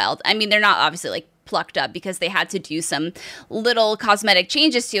Breath of the Wild. I mean, they're not obviously like plucked up because they had to do some little cosmetic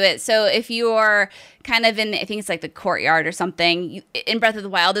changes to it. So if you're kind of in, I think it's like the courtyard or something, in Breath of the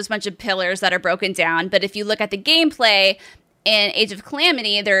Wild, there's a bunch of pillars that are broken down. But if you look at the gameplay in Age of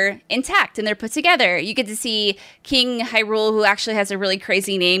Calamity, they're intact and they're put together. You get to see King Hyrule, who actually has a really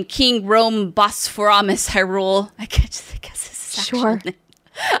crazy name, King Rome Bosphorus Hyrule. I guess this is Sure. actual name.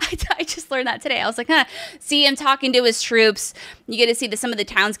 I just learned that today. I was like, see him talking to his troops. You get to see some of the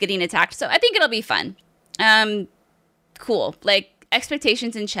towns getting attacked. So I think it'll be fun. Cool. Like,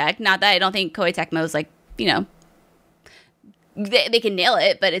 expectations in check. Not that I don't think Koei Tecmo is like, they can nail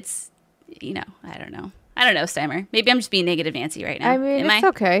it, but it's, I don't know. I don't know, Steimer. Maybe I'm just being negative Nancy right now. I mean, it's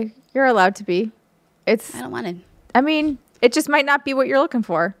okay. You're allowed to be. I don't want to. I mean, it just might not be what you're looking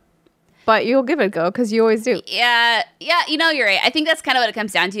for. But you'll give it a go because you always do. Yeah, you're right. I think that's kind of what it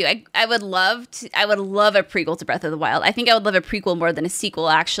comes down to. I would love a prequel to Breath of the Wild. I think I would love a prequel more than a sequel,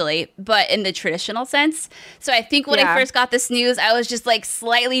 actually, but in the traditional sense. So I think when I first got this news, I was just like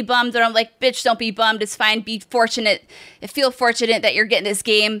slightly bummed, and I'm like, bitch, don't be bummed. It's fine. Be fortunate. Feel fortunate that you're getting this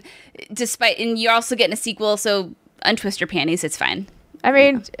game, and you're also getting a sequel. So untwist your panties. It's fine. I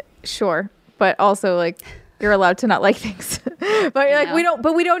mean, sure, but also like you're allowed to not like things. But you're like,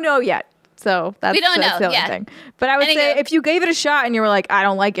 we don't know yet. So that's the only thing. But I would say if you gave it a shot and you were like, I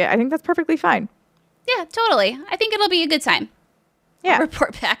don't like it, I think that's perfectly fine. Yeah, totally. I think it'll be a good time. Yeah. I'll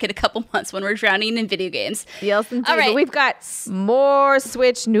report back in a couple months when we're drowning in video games. Yes, indeed. All right. But we've got more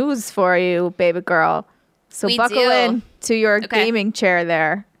Switch news for you, baby girl. So buckle in to your gaming chair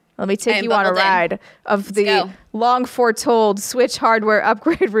there. Let me take you on a ride of the long foretold Switch hardware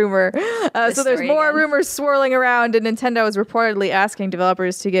upgrade rumor. So there's more rumors swirling around, and Nintendo is reportedly asking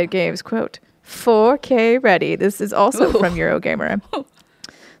developers to get games, quote, 4K ready. This is also from Eurogamer.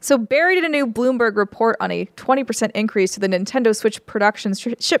 So buried in a new Bloomberg report on a 20% increase to the Nintendo Switch production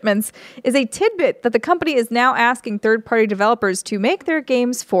shipments is a tidbit that the company is now asking third-party developers to make their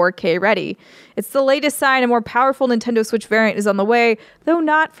games 4K ready. It's the latest sign a more powerful Nintendo Switch variant is on the way, though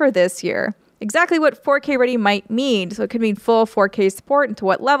not for this year. Exactly what 4K ready might mean, so it could mean full 4K support and to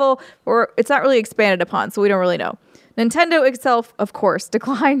what level, or it's not really expanded upon, so we don't really know. Nintendo itself, of course,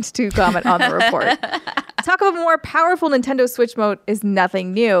 declined to comment on the report. Talk of a more powerful Nintendo Switch mode is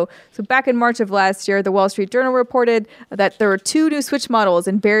nothing new. So back in March of last year, the Wall Street Journal reported that there were 2 new Switch models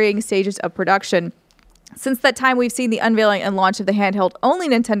in varying stages of production. Since that time, we've seen the unveiling and launch of the handheld-only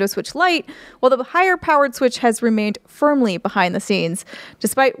Nintendo Switch Lite, while the higher-powered Switch has remained firmly behind the scenes.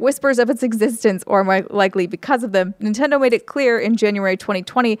 Despite whispers of its existence, or more likely because of them, Nintendo made it clear in January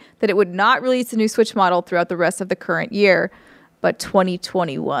 2020 that it would not release a new Switch model throughout the rest of the current year. But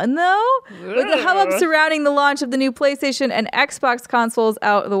 2021, though? With the hubbub surrounding the launch of the new PlayStation and Xbox consoles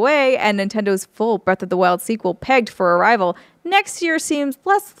out of the way, and Nintendo's full Breath of the Wild sequel pegged for arrival, next year seems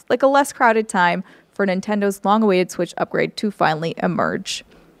like a less crowded time for Nintendo's long-awaited Switch upgrade to finally emerge.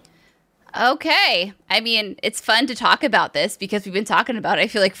 Okay. I mean, it's fun to talk about this because we've been talking about it, I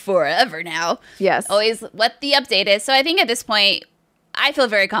feel like, forever now. Yes. Always what the update is. So I think at this point, I feel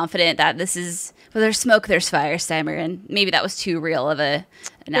very confident that this is, well, there's smoke, there's fire, Steimer, and maybe that was too real of a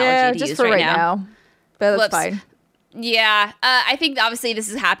analogy to use for right now. But that's fine. Yeah. I think obviously this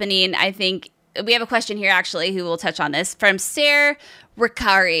is happening. I think we have a question here, actually, who will touch on this from Sarah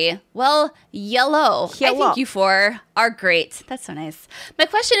Ricari. Well, yellow. I think you four are great. That's so nice. My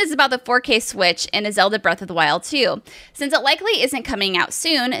question is about the 4K Switch and a Zelda Breath of the Wild 2. Since it likely isn't coming out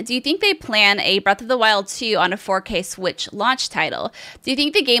soon, do you think they plan a Breath of the Wild 2 on a 4K Switch launch title? Do you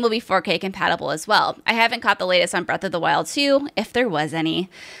think the game will be 4K compatible as well? I haven't caught the latest on Breath of the Wild 2, if there was any.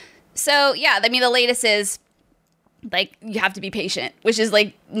 So, yeah, I mean, the latest is, like, you have to be patient, which is,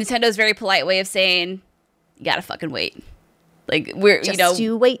 like, Nintendo's very polite way of saying, you gotta fucking wait. Like, you wait.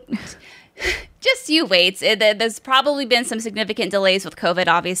 Just you wait. There's probably been some significant delays with COVID,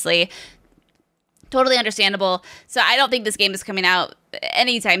 obviously. Totally understandable. So I don't think this game is coming out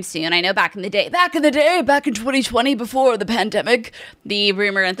anytime soon. I know back in 2020 before the pandemic, the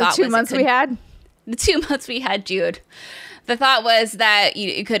rumor and thought the 2 months we had. The 2 months we had, Jude. The thought was that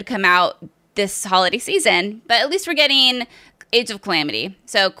it could come out this holiday season, but at least we're getting Age of Calamity.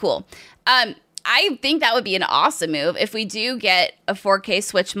 So cool. I think that would be an awesome move if we do get a 4K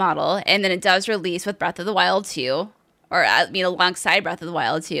Switch model and then it does release with Breath of the Wild 2. Or, alongside Breath of the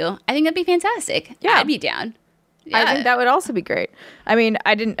Wild 2. I think that'd be fantastic. Yeah. I'd be down. Yeah. I think that would also be great. I mean,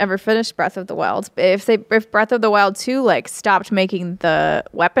 I didn't ever finish Breath of the Wild. If Breath of the Wild 2, like, stopped making the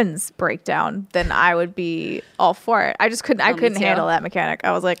weapons breakdown, then I would be all for it. I just couldn't handle that mechanic.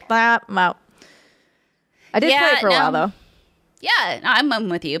 I was like, nah, I'm out. I did play it for a while, though. Yeah, no, I'm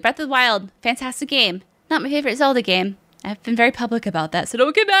with you. Breath of the Wild, fantastic game. Not my favorite Zelda game. I've been very public about that, so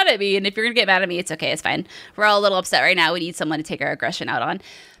don't get mad at me. And if you're going to get mad at me, it's okay. It's fine. We're all a little upset right now. We need someone to take our aggression out on.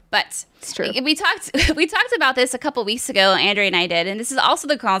 But it's true. We talked about this a couple weeks ago, Andrea and I did, and this is also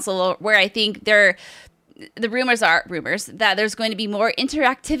the console where I think the rumors that there's going to be more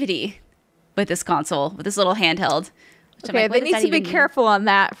interactivity with this console, with this little handheld. Okay, they need to be careful on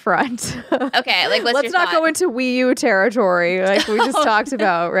that front. Okay, like let's not go into Wii U territory like we just talked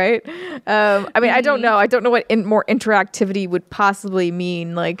about, right? I mean, I don't know. I don't know what more interactivity would possibly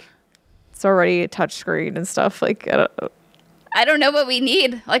mean. Like, it's already a touchscreen and stuff. Like, I don't know what we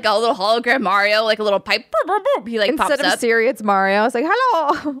need. Like a little hologram Mario, like a little pipe. He like pops up. Instead of Siri, it's Mario. It's like,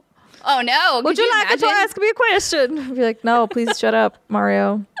 hello. Oh no! Would you like to ask me a question? I'd be like, no, please shut up,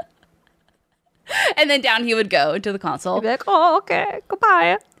 Mario. And then down he would go to the console. He'd be like, oh, okay,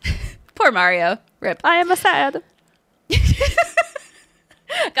 goodbye. Poor Mario. Rip. I am sad.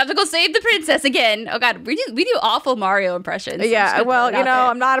 Got to go save the princess again. Oh God, we do awful Mario impressions. Yeah, well,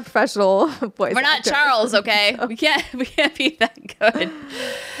 I'm not a professional voice. We're not Charles, okay? We can't be that good.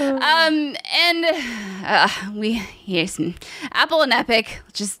 Apple and Epic.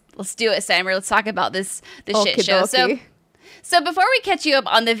 Let's do it, Simon. Let's talk about this shit show. So before we catch you up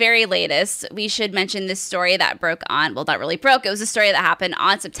on the very latest, we should mention this story that broke on, well, not really broke. It was a story that happened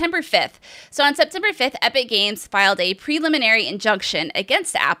on September 5th. So on September 5th, Epic Games filed a preliminary injunction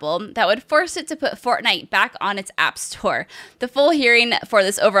against Apple that would force it to put Fortnite back on its App Store. The full hearing for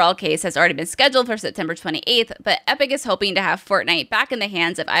this overall case has already been scheduled for September 28th, but Epic is hoping to have Fortnite back in the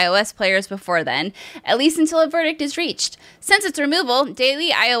hands of iOS players before then, at least until a verdict is reached. Since its removal, daily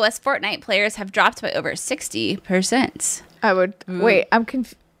iOS Fortnite players have dropped by over 60%. I would wait. I'm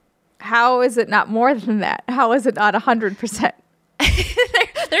confused. How is it not more than that? How is it not 100%?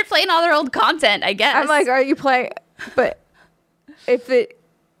 They're playing all their old content, I guess. I'm like, are you playing? But if it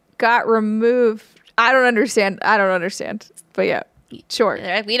got removed, I don't understand. But yeah, sure.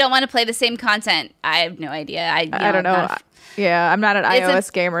 We don't want to play the same content. I have no idea. I don't know. I'm not an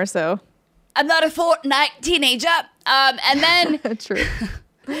iOS gamer, so I'm not a Fortnite teenager. And then true.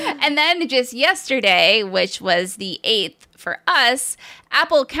 And then just yesterday, which was the 8th for us,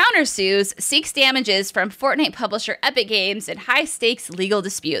 Apple countersues, seeks damages from Fortnite publisher Epic Games in high-stakes legal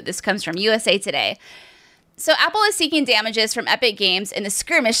dispute. This comes from USA Today. So Apple is seeking damages from Epic Games in the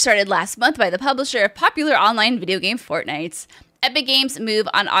skirmish started last month by the publisher of popular online video game Fortnite. Epic Games move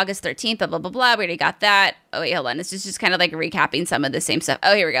on August 13th, blah, blah, blah, blah. We already got that. Oh, wait, hold on. This is just kind of like recapping some of the same stuff.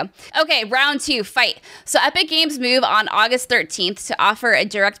 Oh, here we go. Okay, round 2, fight. So Epic Games move on August 13th to offer a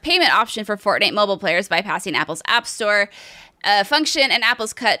direct payment option for Fortnite mobile players bypassing Apple's App Store function, and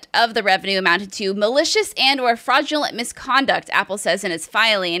Apple's cut of the revenue amounted to malicious and or fraudulent misconduct, Apple says in its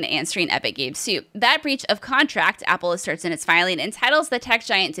filing answering Epic Games' suit. That breach of contract, Apple asserts in its filing, entitles the tech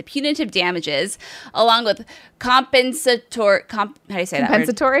giant to punitive damages along with compensatory. How do you say that?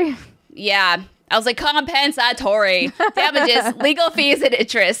 Compensatory? Yeah. I was like, compensatory damages, legal fees, and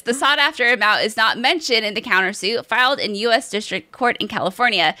interest. The sought-after amount is not mentioned in the countersuit filed in U.S. District Court in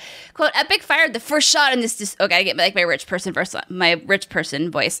California. Quote, Epic fired the first shot in this... okay, I get my rich person voice.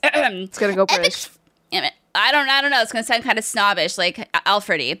 It's going to go British. I don't know. It's going to sound kind of snobbish, like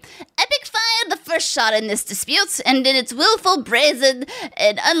Alfredy. Epic fired the first shot in this dispute, and in its willful, brazen,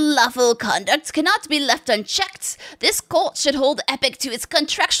 and unlawful conduct cannot be left unchecked. This court should hold Epic to its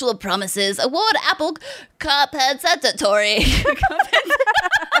contractual promises, award Apple compensatory.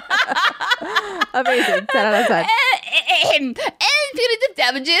 Amazing. 10 out of 10. And punitive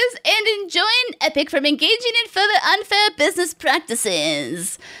damages, and enjoin Epic from engaging in further unfair business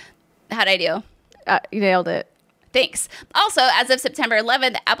practices. How'd I do? You nailed it. Thanks. Also, as of September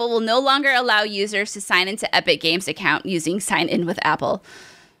 11th, Apple will no longer allow users to sign into Epic Games account using Sign In with Apple.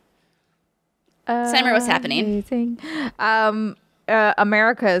 Simmer, what's happening?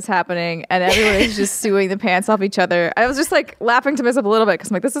 America is happening and everyone is just suing the pants off each other. I was just like laughing to myself a little bit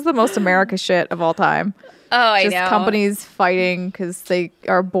because I'm like, this is the most America shit of all time. Oh, I know. Companies fighting because they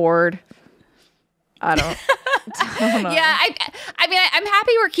are bored. I don't know. Yeah, I mean, I'm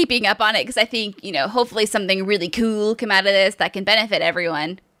happy we're keeping up on it because I think, hopefully something really cool come out of this that can benefit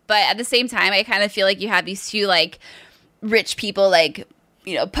everyone. But at the same time, I kind of feel like you have these two like rich people like,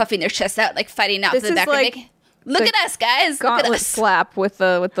 puffing their chests out, like fighting out for the background. Like, look at us, guys. Gauntlet Look at us. slap with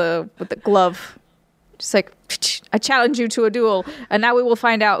the glove. Just like, I challenge you to a duel, and now we will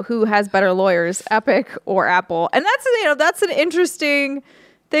find out who has better lawyers, Epic or Apple. And that's an interesting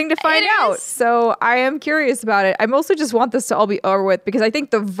thing to find out. So I am curious about it. I mostly just want this to all be over with because I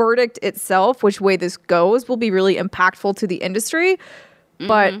think the verdict itself, which way this goes, will be really impactful to the industry.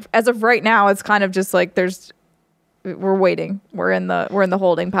 But as of right now, it's kind of just like we're waiting. We're in the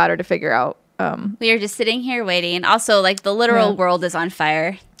holding pattern to figure out. We are just sitting here waiting. Also, like the literal world is on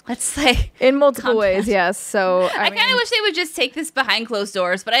fire. Let's like in multiple ways, yes. So I kind of wish they would just take this behind closed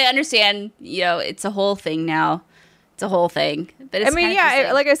doors, but I understand, it's a whole thing now. It's a whole thing. But it's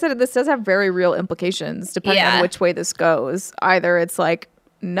like I said, this does have very real implications depending on which way this goes. Either it's like,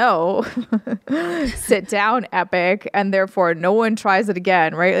 no, sit down, Epic, and therefore no one tries it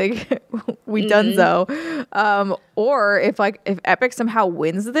again, right? Like we done so. Or if Epic somehow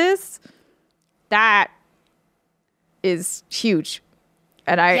wins this, that is huge.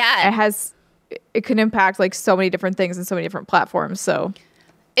 And it can impact like so many different things and so many different platforms. So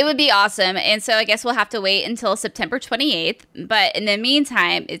it would be awesome. And so I guess we'll have to wait until September 28th. But in the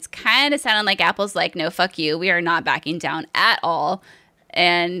meantime, it's kind of sounding like Apple's like, no, fuck you. We are not backing down at all.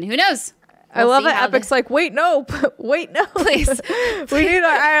 And who knows? I love that Epic's like, wait, no, please. We need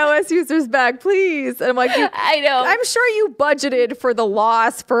our iOS users back, please. And I'm like, I know. I'm sure you budgeted for the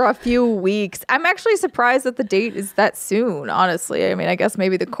loss for a few weeks. I'm actually surprised that the date is that soon, honestly. I mean, I guess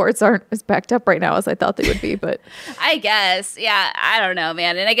maybe the courts aren't as backed up right now as I thought they would be, but I guess, yeah, I don't know,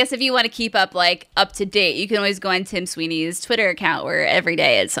 man. And I guess if you want to keep up to date, you can always go on Tim Sweeney's Twitter account where every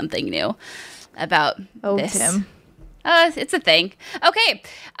day it's something new about this. Tim. It's a thing. Okay.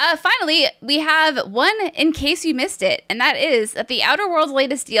 Finally, we have one in case you missed it, and that is that the Outer Worlds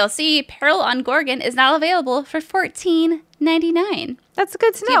latest DLC, Peril on Gorgon, is now available for $14.99. That's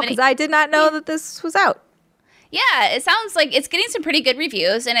good to know because I did not know that this was out. Yeah, it sounds like it's getting some pretty good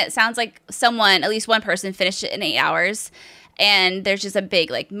reviews, and it sounds like at least one person, finished it in 8 hours. And there's just a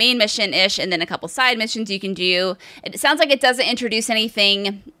big like main mission-ish and then a couple side missions you can do. It sounds like it doesn't introduce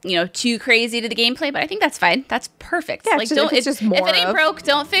anything, too crazy to the gameplay, but I think that's fine. That's perfect. Yeah, like if it ain't broke,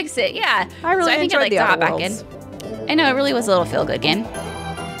 don't fix it. Yeah. I really enjoyed the Outer Worlds. I know, it really was a little feel-good game.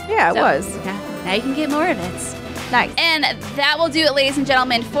 Yeah, it was. Yeah, now you can get more of it. Nice. And that will do it, ladies and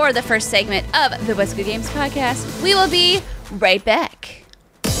gentlemen, for the first segment of the What's Good Games podcast. We will be right back.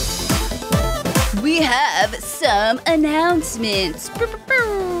 We have some announcements.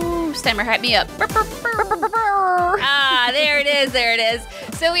 Steimer, hype me up. There it is.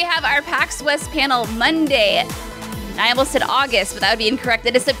 So we have our PAX West panel Monday. I almost said August, but that would be incorrect.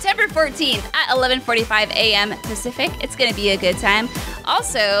 It is September 14th at 11:45 a.m. Pacific. It's going to be a good time.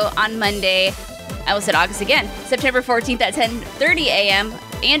 Also, on Monday, I almost said August again. September 14th at 10:30 a.m.,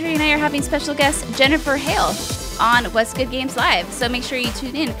 Andrea and I are having special guest Jennifer Hale on What's Good Games Live. So make sure you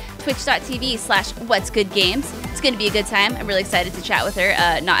tune in, twitch.tv/What's Good Games. It's going to be a good time. I'm really excited to chat with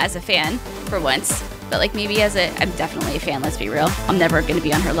her, not as a fan for once, but like maybe I'm definitely a fan, let's be real. I'm never going to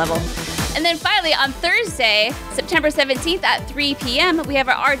be on her level. And then finally, on Thursday, September 17th at 3 p.m., we have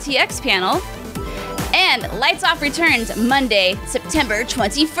our RTX panel. And Lights Off returns Monday, September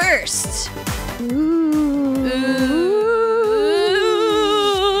 21st. Ooh,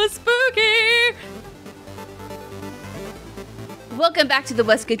 spooky! Welcome back to the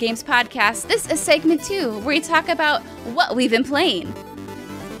What's Good Games podcast. This is segment 2, where we talk about what we've been playing.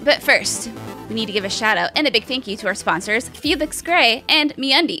 But first, we need to give a shout out and a big thank you to our sponsors, Felix Gray and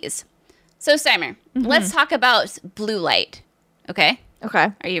MeUndies. So, Steimer, let's talk about blue light. Okay?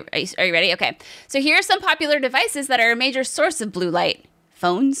 Okay. Are you ready? Okay. So here are some popular devices that are a major source of blue light.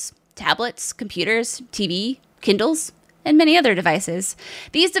 Phones, tablets, computers, TV, Kindles, and many other devices.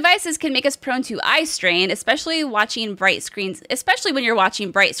 These devices can make us prone to eye strain, especially when you're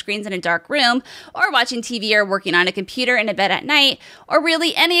watching bright screens in a dark room, or watching TV or working on a computer in a bed at night, or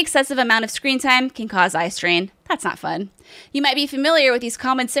really any excessive amount of screen time can cause eye strain. That's not fun. You might be familiar with these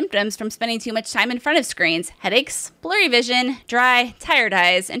common symptoms from spending too much time in front of screens: headaches, blurry vision, dry, tired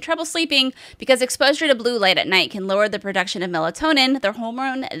eyes, and trouble sleeping, because exposure to blue light at night can lower the production of melatonin, the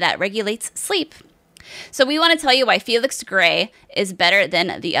hormone that regulates sleep. So we want to tell you why Felix Gray is better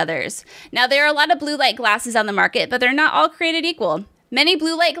than the others. Now, there are a lot of blue light glasses on the market, but they're not all created equal. Many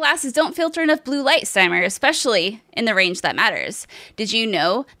blue light glasses don't filter enough blue light, Steimer, especially in the range that matters. Did you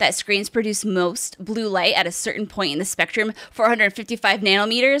know that screens produce most blue light at a certain point in the spectrum, 455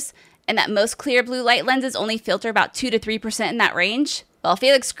 nanometers, and that most clear blue light lenses only filter about 2 to 3% in that range? Well,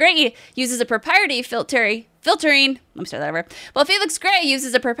 Felix Gray uses a proprietary filtering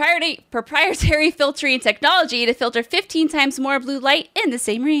technology to filter 15 times more blue light in the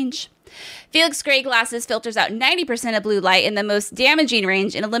same range. Felix Gray glasses filters out 90% of blue light in the most damaging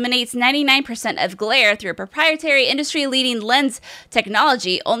range and eliminates 99% of glare through a proprietary industry-leading lens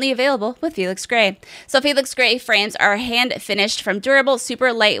technology only available with Felix Gray. So Felix Gray frames are hand-finished from durable,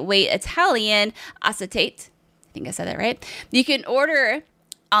 super lightweight Italian acetate. I think I said that right. You can order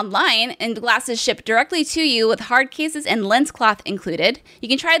online, and the glasses ship directly to you with hard cases and lens cloth included. You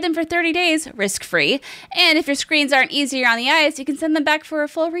can try them for 30 days, risk-free. And if your screens aren't easier on the eyes, you can send them back for a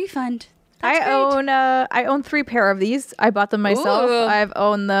full refund. I own 3 pair of these. I bought them myself. Ooh. I've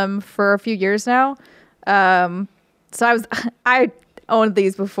owned them for a few years now. So I owned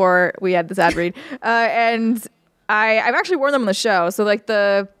these before we had this ad read, and I've actually worn them on the show. So like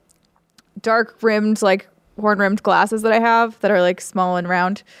the dark rimmed, like horn rimmed glasses that I have that are like small and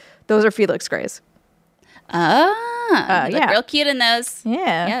round, those are Felix Grays. You look real cute in those.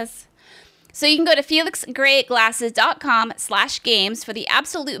 Yeah. Yes. So you can go to felixgrayglasses.com/games for the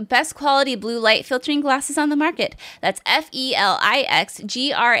absolute best quality blue light filtering glasses on the market. That's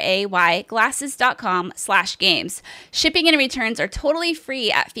FELIXGRAY glasses.com/games. Shipping and returns are totally free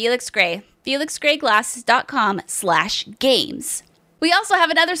at Felix Gray. felixgrayglasses.com/games. We also have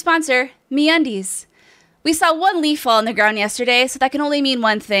another sponsor, MeUndies. We saw one leaf fall on the ground yesterday, so that can only mean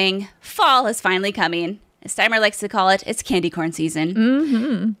one thing. Fall is finally coming. As Steimer likes to call it, it's candy corn season.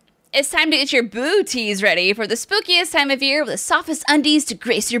 Mm-hmm. It's time to get your booties ready for the spookiest time of year with the softest undies to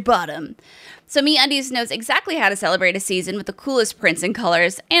grace your bottom. So MeUndies knows exactly how to celebrate a season with the coolest prints and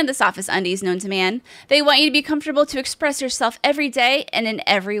colors and the softest undies known to man. They want you to be comfortable to express yourself every day and in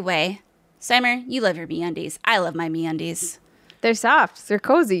every way. Steimer, you love your MeUndies. I love my MeUndies. They're soft. They're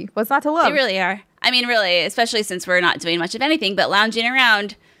cozy. What's not to love? They really are. I mean, really, especially since we're not doing much of anything but lounging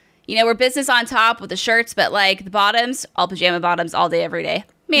around. You know, we're business on top with the shirts, but like the bottoms, all pajama bottoms all day, every day.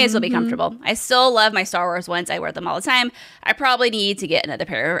 May as well be comfortable. I still love my Star Wars ones. I wear them all the time. I probably need to get another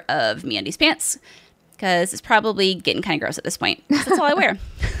pair of MeUndies pants because it's probably getting kind of gross at this point. That's all I wear.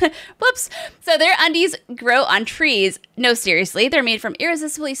 Whoops. So their undies grow on trees. No, seriously. They're made from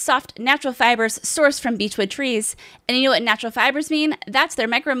irresistibly soft natural fibers sourced from beechwood trees. And you know what natural fibers mean? That's their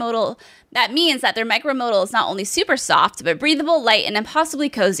micromodal. That means that their micromodal is not only super soft, but breathable, light, and impossibly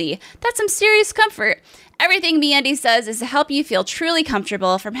cozy. That's some serious comfort. Everything MeUndies does is to help you feel truly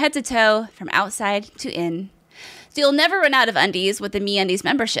comfortable from head to toe, from outside to in. So you'll never run out of undies with the MeUndies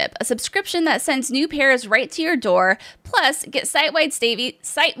membership, a subscription that sends new pairs right to your door, plus get site-wide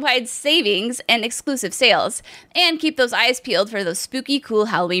savings and exclusive sales, and keep those eyes peeled for those spooky, cool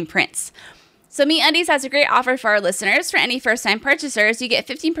Halloween prints. So MeUndies has a great offer for our listeners. For any first-time purchasers, you get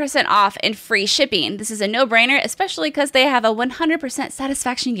 15% off and free shipping. This is a no-brainer, especially because they have a 100%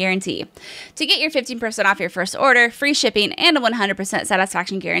 satisfaction guarantee. To get your 15% off your first order, free shipping, and a 100%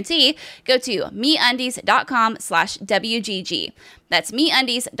 satisfaction guarantee, go to MeUndies.com/WGG. That's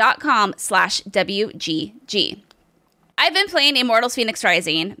MeUndies.com/WGG. I've been playing Immortals Phoenix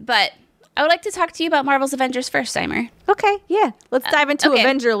Rising, but I would like to talk to you about Marvel's Avengers first, Steimer. Okay, yeah. Let's dive into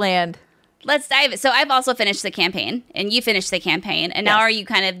Avengerland. Let's dive. So I've also finished the campaign, and you finished the campaign, and now are you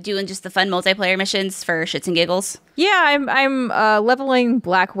kind of doing just the fun multiplayer missions for shits and giggles? Yeah, I'm leveling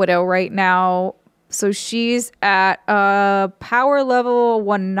Black Widow right now. So she's at power level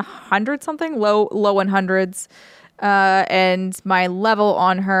 100 something, low 100s, and my level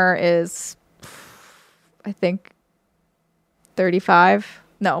on her is, I think, 35.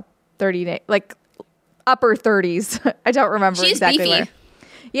 No, 30. Like upper 30s. I don't remember exactly beefy. Where.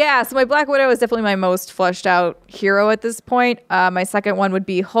 Yeah, so my Black Widow is definitely my most fleshed out hero at this point. My second one would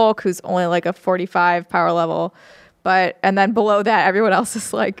be Hulk, who's only like a 45 power level. And then below that, everyone else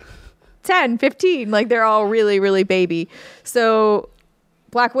is like 10, 15. Like they're all really, really baby. So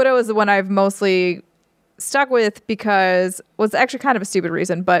Black Widow is the one I've mostly stuck with because was actually kind of a stupid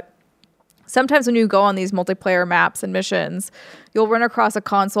reason, but sometimes when you go on these multiplayer maps and missions, you'll run across a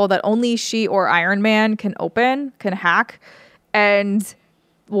console that only she or Iron Man can hack, and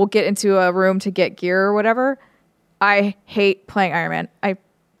we'll get into a room to get gear or whatever. I hate playing Iron Man. I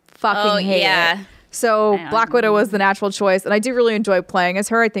fucking hate it. So Black Widow was the natural choice, and I do really enjoy playing as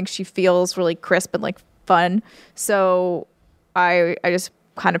her. I think she feels really crisp and like fun. So I just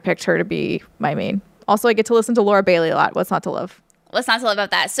kind of picked her to be my main Also, I get to listen to Laura Bailey a lot. What's not to love? What's not to love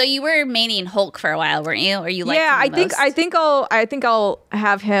about that? So you were maining Hulk for a while, weren't you? Or you liked him the most? I think I'll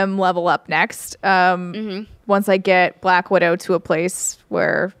have him level up next. Once I get Black Widow to a place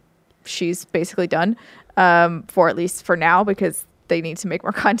where she's basically done, for at least for now, because they need to make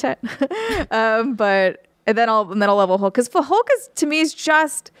more content. But then I'll level Hulk, because Hulk to me is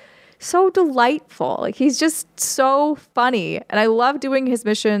just so delightful. Like, he's just so funny, and I love doing his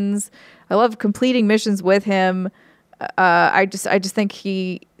missions. I love completing missions with him. I just think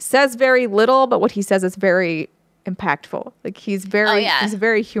he says very little, but what he says is very impactful. Like, he's a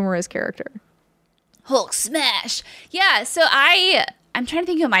very humorous character. Hulk smash. Yeah. So I'm trying to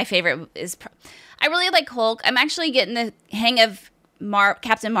think who my favorite is. I really like Hulk. I'm actually getting the hang of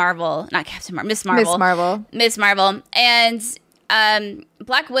Miss Marvel. And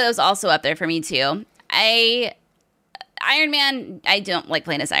Black Widow's also up there for me too. Iron Man, I don't like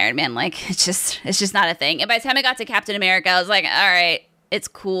playing as Iron Man. Like, it's just not a thing. And by the time I got to Captain America, I was like, all right, it's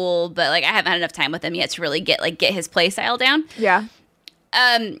cool, but like, I haven't had enough time with him yet to really get his play style down. Yeah.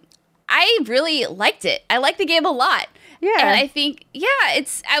 I really liked it. I liked the game a lot. Yeah. And I think,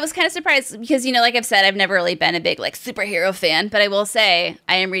 I was kind of surprised because, like I've said, I've never really been a big like superhero fan, but I will say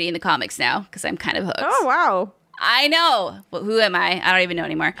I am reading the comics now because I'm kind of hooked. Oh, wow. I know. Well, who am I? I don't even know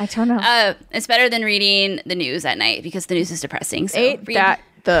anymore. I don't know. It's better than reading the news at night because the news is depressing. So Ain't that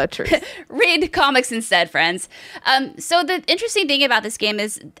the truth? Read comics instead, friends. So the interesting thing about this game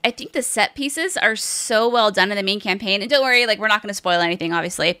is I think the set pieces are so well done in the main campaign. And don't worry, like, we're not going to spoil anything,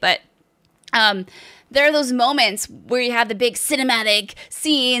 obviously. But there are those moments where you have the big cinematic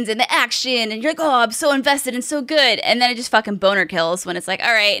scenes and the action, and you're like, oh, I'm so invested and so good. And then it just fucking boner kills when it's like,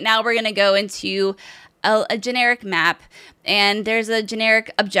 all right, now we're going to go into a generic map, and there's a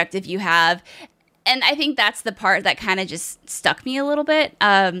generic objective you have. And I think that's the part that kind of just stuck me a little bit.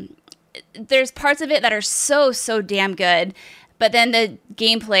 There's parts of it that are so damn good, but then the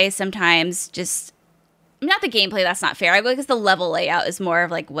gameplay sometimes just... Not the gameplay, that's not fair. I guess the level layout is more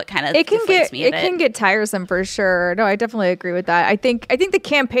of like what kind of deflates me a bit. It can get tiresome for sure. No, I definitely agree with that. I think the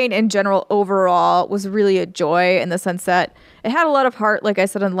campaign in general overall was really a joy in the sense that it had a lot of heart, like I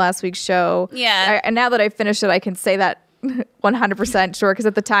said on last week's show. Yeah. And now that I've finished it, I can say that 100% sure, because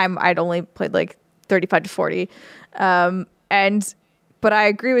at the time I'd only played like 35 to 40. But I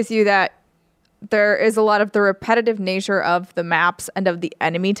agree with you that there is a lot of the repetitive nature of the maps and of the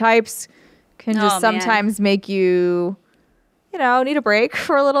enemy types can just sometimes make you, need a break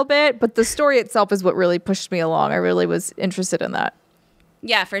for a little bit. But the story itself is what really pushed me along. I really was interested in that.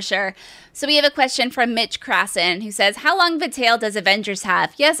 Yeah, for sure. So we have a question from Mitch Krasen who says, how long of a tail does Avengers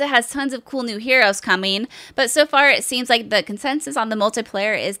have? Yes, it has tons of cool new heroes coming, but so far it seems like the consensus on the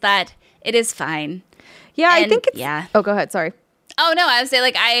multiplayer is that it is fine. Yeah, I think it's... Yeah. Oh, go ahead. Sorry. Oh, no, I would say,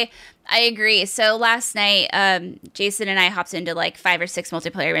 like, I agree. So last night, Jason and I hopped into like 5 or 6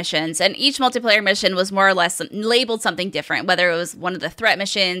 multiplayer missions, and each multiplayer mission was more or less labeled something different, whether it was one of the threat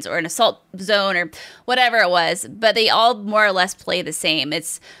missions or an assault zone or whatever it was, but they all more or less play the same.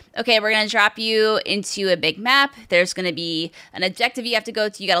 It's, okay, we're going to drop you into a big map. There's going to be an objective you have to go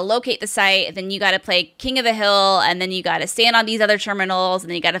to. You got to locate the site, then you got to play King of the Hill, and then you got to stand on these other terminals, and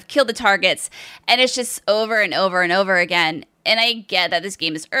then you got to kill the targets. And it's just over and over and over again. And I get that this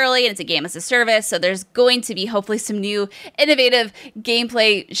game is early and it's a game as a service, so there's going to be hopefully some new innovative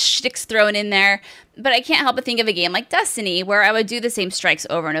gameplay shticks thrown in there. But I can't help but think of a game like Destiny, where I would do the same strikes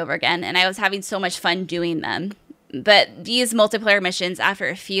over and over again, and I was having so much fun doing them. But these multiplayer missions, after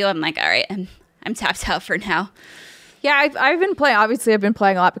a few, I'm like, all right, I'm tapped out for now. Yeah, I've been playing. Obviously, I've been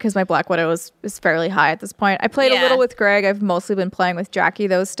playing a lot because my Black Widow is fairly high at this point. I played a little with Greg. I've mostly been playing with Jackie,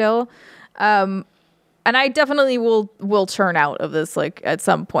 though, still. And I definitely will churn out of this like at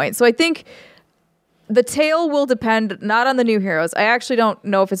some point. So I think the tail will depend not on the new heroes. I actually don't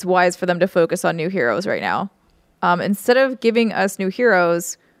know if it's wise for them to focus on new heroes right now. Instead of giving us new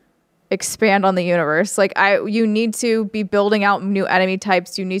heroes, expand on the universe. Like you need to be building out new enemy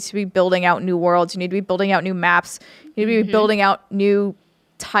types. You need to be building out new worlds. You need to be building out new maps. You need to be building out new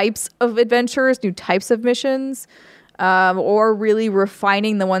types of adventures, new types of missions. Or really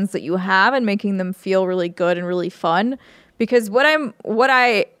refining the ones that you have and making them feel really good and really fun. Because what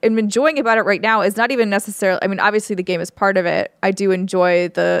I am enjoying about it right now is not even necessarily, I mean, obviously the game is part of it. I do enjoy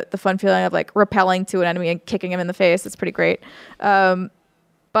the fun feeling of like rappelling to an enemy and kicking him in the face. It's pretty great. But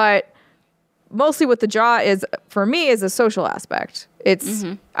mostly what the draw is for me is a social aspect. It's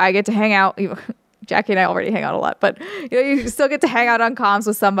I get to hang out. Jackie and I already hang out a lot, but you still get to hang out on comms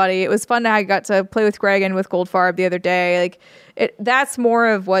with somebody. It was fun. I got to play with Greg and with Goldfarb the other day. Like that's more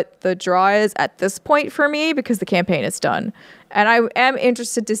of what the draw is at this point for me because the campaign is done. And I am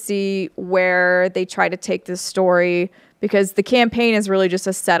interested to see where they try to take this story because the campaign is really just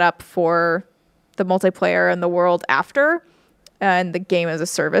a setup for the multiplayer and the world after and the game as a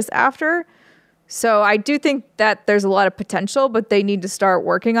service after. So I do think that there's a lot of potential, but they need to start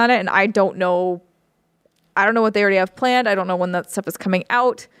working on it. And I don't know what they already have planned. I don't know when that stuff is coming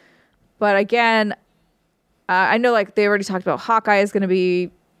out. But again, I know like they already talked about Hawkeye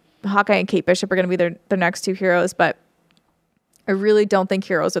and Kate Bishop are going to be their next two heroes, but I really don't think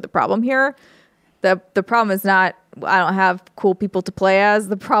heroes are the problem here. The problem is not, I don't have cool people to play as.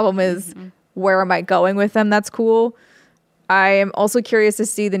 The problem is where am I going with them? That's cool. I am also curious to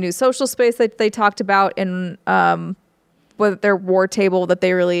see the new social space that they talked about in with their war table that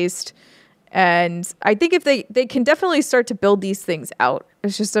they released. And I think if they can definitely start to build these things out.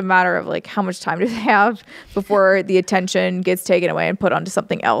 It's just a matter of like how much time do they have before the attention gets taken away and put onto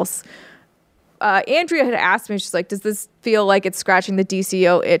something else. Andrea had asked me, she's like, does this feel like it's scratching the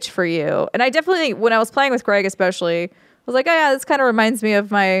DCO itch for you? And I definitely, when I was playing with Greg especially, I was like, oh yeah, this kind of reminds me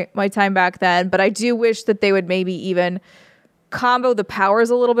of my time back then. But I do wish that they would maybe even combo the powers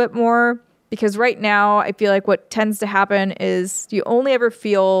a little bit more. Because right now, I feel like what tends to happen is you only ever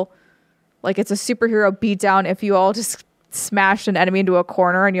feel like it's a superhero beatdown if you all just smash an enemy into a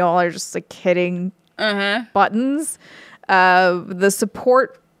corner and you all are just like hitting buttons. The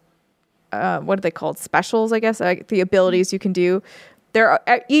support, what are they called? Specials, I guess. The abilities you can do.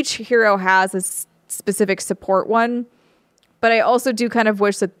 Each hero has a specific support one. But I also do kind of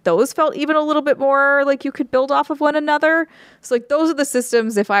wish that those felt even a little bit more like you could build off of one another. So like those are the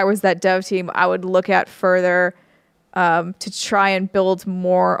systems, if I was that dev team, I would look at further to try and build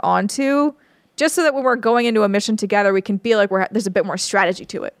more onto. Just so that when we're going into a mission together, we can be like, there's a bit more strategy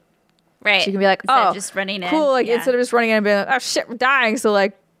to it. Right. So you can be like, instead of just running in. Cool. Like instead of just running in and being like, oh shit, we're dying. So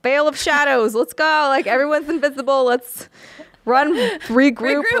like, Veil of Shadows, let's go. Like everyone's invisible. Let's run,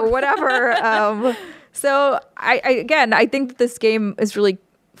 regroup. Or whatever. So I think that this game is really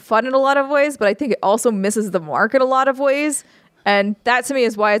fun in a lot of ways, but I think it also misses the mark in a lot of ways. And that to me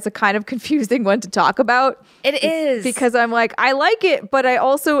is why it's a kind of confusing one to talk about. It is. Because I'm like, I like it, but I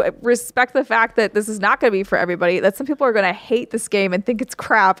also respect the fact that this is not going to be for everybody. That some people are going to hate this game and think it's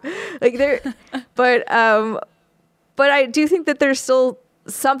crap. Like but I do think that there's still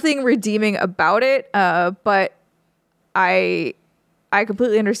something redeeming about it. But I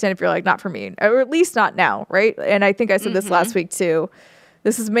completely understand if you're like, not for me, or at least not now, right? And I think I said this last week too.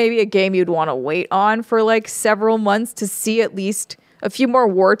 This is maybe a game you'd want to wait on for like several months to see at least a few more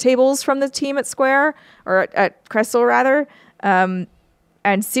war tables from the team at Square, or at Crystal rather, and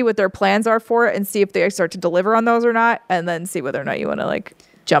see what their plans are for it and see if they start to deliver on those or not, and then see whether or not you want to like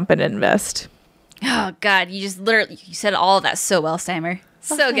jump in and invest. Oh God, you just literally, you said all of that so well, Steimer.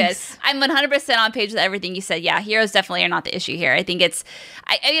 So good. I'm 100% on page with everything you said. Yeah, heroes definitely are not the issue here. I think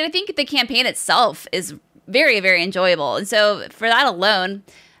I think the campaign itself is very, very enjoyable. And so for that alone,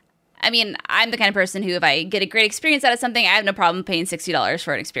 I mean, I'm the kind of person who, if I get a great experience out of something, I have no problem paying $60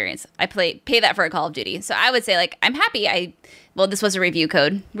 for an experience. I pay that for a Call of Duty. So I would say, like, I'm happy. Well, this was a review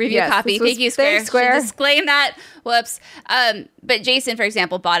code. Copy. Thank you, Square. Thanks, Square. Should disclaim that. Whoops. But Jason, for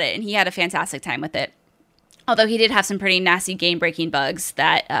example, bought it, and he had a fantastic time with it. Although he did have some pretty nasty game-breaking bugs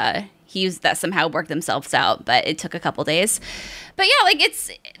that he used that somehow worked themselves out, but it took a couple days. But yeah, like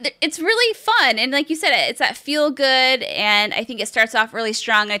it's really fun, and like you said, it's that feel good, and I think it starts off really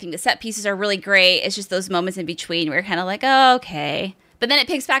strong. I think the set pieces are really great. It's just those moments in between where you're kind of like, oh, okay, but then it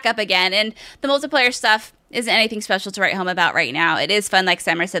picks back up again, and the multiplayer stuff isn't anything special to write home about right now. It is fun, like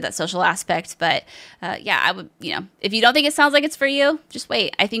Summer said, that social aspect, but yeah, I would, if you don't think it sounds like it's for you, just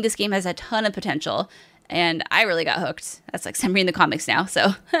wait. I think this game has a ton of potential. And I really got hooked. That's like I'm reading the comics now.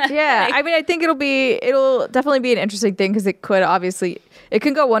 So yeah, I mean, I think it'll definitely be an interesting thing because it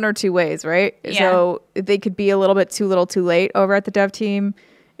can go one or two ways, right? Yeah. So they could be a little bit too little, too late over at the dev team.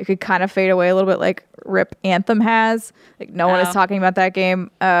 It could kind of fade away a little bit, like RIP Anthem has. Like no one is talking about that game.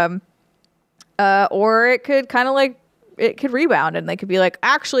 Or it could kind of like it could rebound and they could be like,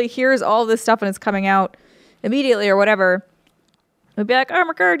 actually, here's all this stuff and it's coming out immediately or whatever. It'd be like, oh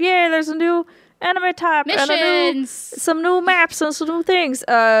my god, yeah, there's a new anime type and some new maps and some new things.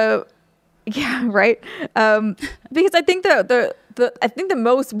 Yeah, right. Because I think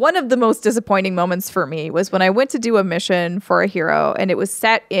one of the most disappointing moments for me was when I went to do a mission for a hero and it was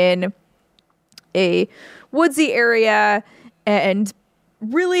set in a woodsy area and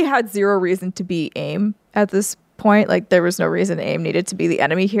really had zero reason to be AIM at this point. Like there was no reason AIM needed to be the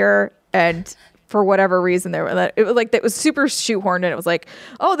enemy here, and for whatever reason it was like that was super shoehorned, and it was like,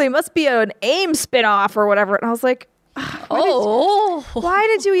 oh, they must be an AIM spinoff or whatever. And I was like, why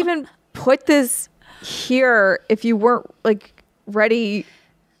did you even put this here if you weren't like ready?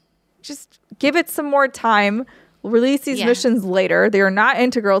 Just give it some more time. Release these missions later. They are not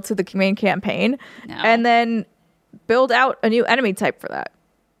integral to the main campaign. No. And then build out a new enemy type for that.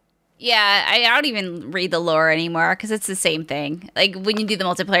 Yeah, I don't even read the lore anymore because it's the same thing. Like when you do the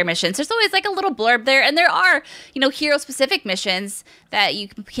multiplayer missions, there's always like a little blurb there. And there are, hero-specific missions that you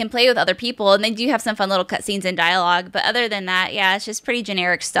can play with other people. And they do have some fun little cutscenes and dialogue. But other than that, yeah, it's just pretty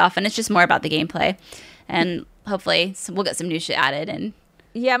generic stuff. And it's just more about the gameplay. And hopefully we'll get some new shit added and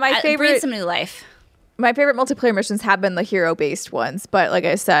breathe some new life. My favorite multiplayer missions have been the hero-based ones, but like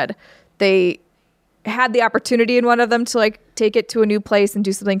I said, they had the opportunity in one of them to like take it to a new place and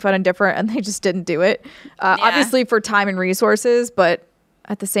do something fun and different, and they just didn't do it. Obviously for time and resources, but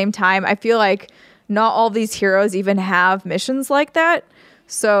at the same time, I feel like not all these heroes even have missions like that.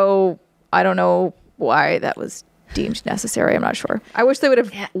 So I don't know why that was deemed necessary. I'm not sure. I wish they would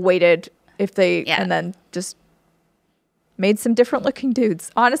have waited and then just made some different looking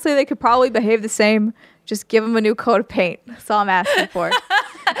dudes. Honestly, they could probably behave the same. Just give them a new coat of paint. That's all I'm asking for.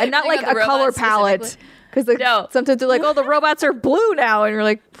 And not like a color palette. Because sometimes they're like, oh, the robots are blue now. And you're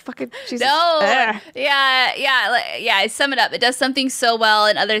like, fucking Jesus. No. Yeah. Sum it up. It does something so well.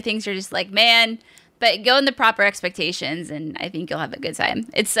 And other things you're just like, man. But go in the proper expectations. And I think you'll have a good time.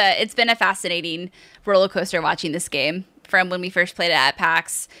 It's been a fascinating roller coaster watching this game. From when we first played it at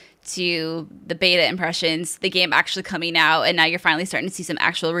PAX to the beta impressions, the game actually coming out, and now you're finally starting to see some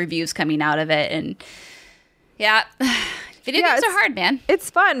actual reviews coming out of it. And video games are hard, man.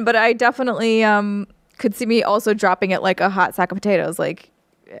 It's fun, but I definitely could see me also dropping it like a hot sack of potatoes. Like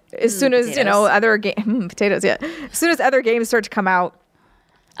as soon as other potatoes, as soon as other games start to come out,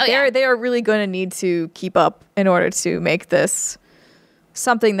 they are really going to need to keep up in order to make this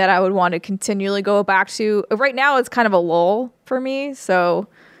something that I would want to continually go back to. Right now, it's kind of a lull for me, so.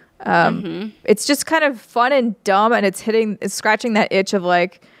 It's just kind of fun and dumb, and it's scratching that itch of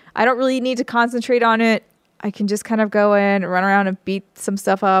like, I don't really need to concentrate on it. I can just kind of go in, run around and beat some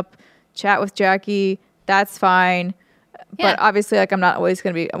stuff up, chat with Jackie. That's fine. Yeah. But obviously, like, I'm not always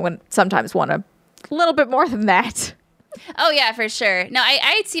going to be, I'm going to sometimes want a little bit more than that. Oh, yeah, for sure. No,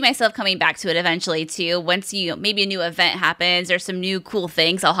 I'd see myself coming back to it eventually, too. Once maybe a new event happens or some new cool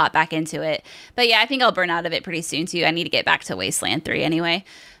things, I'll hop back into it. But yeah, I think I'll burn out of it pretty soon, too. I need to get back to Wasteland 3 anyway.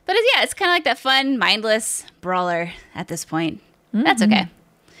 But it's kind of like that fun, mindless brawler at this point. Mm-hmm. That's okay.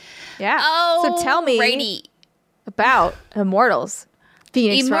 Yeah. Oh, so tell me about Immortals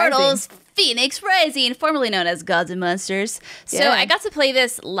Fenyx Rising, formerly known as Gods and Monsters. So I got to play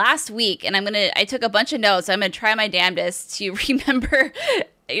this last week, and I took a bunch of notes. I'm going to try my damnedest to remember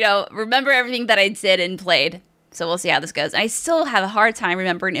everything that I did and played. So we'll see how this goes. I still have a hard time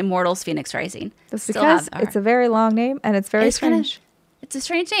remembering Immortals Fenyx Rising. That's because it's a very long name, and it's very strange. It's a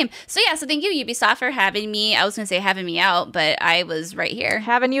strange name. So thank you, Ubisoft, for having me. I was going to say having me out, but I was right here.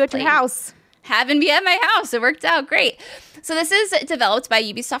 Having you at your house. Having me at my house. It worked out great. So this is developed by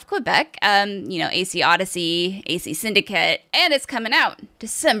Ubisoft Quebec, AC Odyssey, AC Syndicate, and it's coming out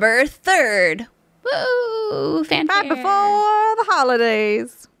December 3rd. Woo! Fanfare. Right before the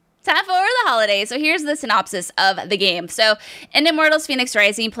holidays. Time for the holidays. So here's the synopsis of the game. So in Immortals Fenyx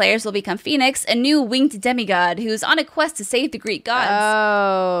Rising, players will become Phoenix, a new winged demigod who's on a quest to save the Greek gods.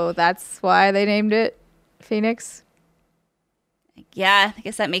 Oh, that's why they named it Phoenix? Yeah, I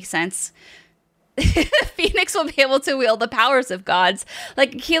guess that makes sense. Phoenix will be able to wield the powers of gods,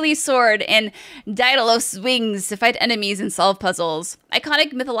 like Achilles' sword and Daedalus' wings, to fight enemies and solve puzzles.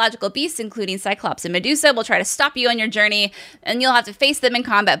 Iconic mythological beasts, including Cyclops and Medusa, will try to stop you on your journey, and you'll have to face them in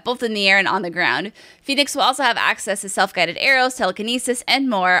combat both in the air and on the ground. Phoenix will also have access to self-guided arrows, telekinesis, and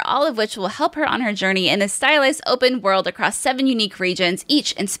more, all of which will help her on her journey in a stylized open world across 7 unique regions,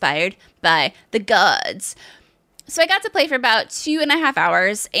 each inspired by the gods. So I got to play for about 2.5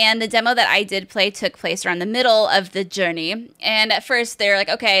 hours, and the demo that I did play took place around the middle of the journey. And at first, they're like,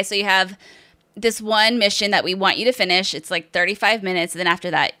 okay, so you have this one mission that we want you to finish. It's like 35 minutes, and then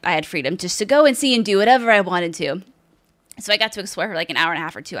after that, I had freedom just to go and see and do whatever I wanted to. So I got to explore for like an hour and a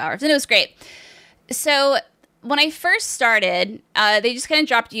half or 2 hours, and it was great. So when I first started, they just kind of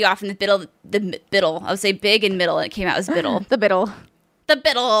dropped you off in the middle. I would say big and middle, and it came out as middle. The middle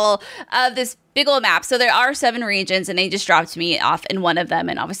of this big old map. So there are 7 regions, and they just dropped me off in one of them.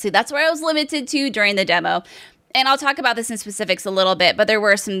 And obviously that's where I was limited to during the demo. And I'll talk about this in specifics a little bit, but there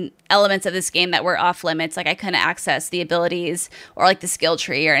were some elements of this game that were off limits. Like I couldn't access the abilities or like the skill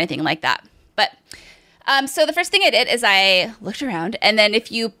tree or anything like that. But So the first thing I did is I looked around, and then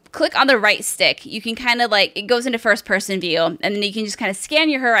if you click on the right stick, you can kind of like, it goes into first person view, and then you can just kind of scan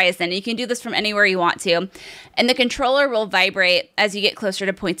your horizon. You can do this from anywhere you want to. And the controller will vibrate as you get closer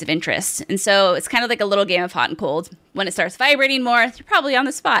to points of interest. And so it's kind of like a little game of hot and cold. When it starts vibrating more, you're probably on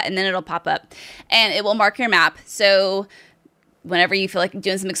the spot, and then it'll pop up. And it will mark your map. So whenever you feel like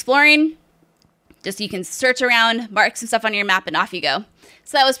doing some exploring, just you can search around, mark some stuff on your map, and off you go.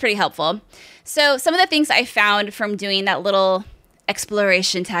 So that was pretty helpful. So some of the things I found from doing that little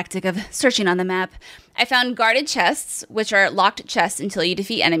exploration tactic of searching on the map, I found guarded chests, which are locked chests until you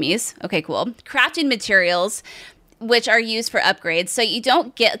defeat enemies. Okay, cool. Crafting materials, which are used for upgrades. So you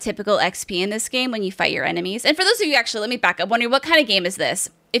don't get typical XP in this game when you fight your enemies. And for those of you, actually, let me back up, wondering what kind of game is this?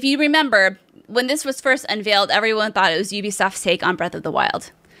 If you remember, when this was first unveiled, everyone thought it was Ubisoft's take on Breath of the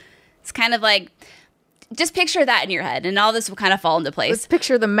Wild. It's kind of like, just picture that in your head, and all this will kind of fall into place. Let's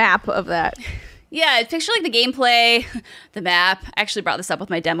picture the map of that. Yeah, picture like the gameplay, the map. I actually brought this up with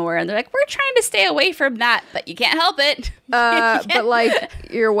my demoer, and they're like, we're trying to stay away from that, but you can't help it. But like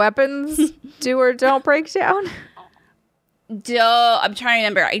your weapons do or don't break down? I'm trying to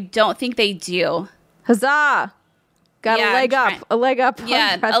remember. I don't think they do. Huzzah! Got a leg up. A leg up.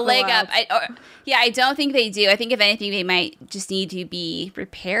 Yeah, a leg up. I don't think they do. I think if anything, they might just need to be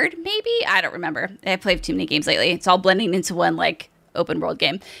repaired, maybe? I don't remember. I've played too many games lately. It's all blending into one, like, open world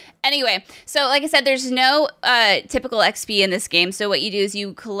game. Anyway, so like I said, there's no typical XP in this game. So what you do is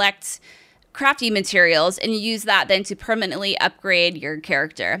you collect crafting materials and you use that then to permanently upgrade your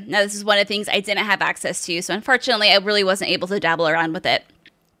character. Now, this is one of the things I didn't have access to. So unfortunately, I really wasn't able to dabble around with it.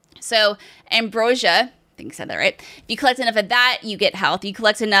 So ambrosia, I think I said that right. If you collect enough of that, you get health. You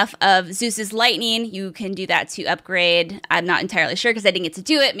collect enough of Zeus's lightning, you can do that to upgrade. I'm not entirely sure because I didn't get to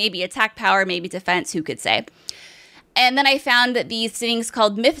do it. Maybe attack power, maybe defense, who could say. And then I found these things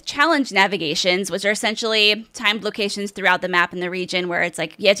called Myth Challenge navigations, which are essentially timed locations throughout the map in the region where it's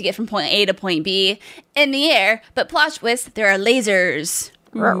like you have to get from point A to point B in the air. But plot twist, there are lasers.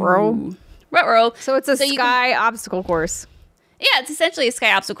 Ruh-roh. So it's a sky obstacle course. Yeah, it's essentially a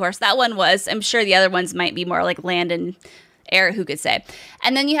sky obstacle course. That one was. I'm sure the other ones might be more like land and air, who could say.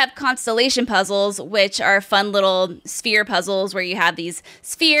 And then you have constellation puzzles, which are fun little sphere puzzles where you have these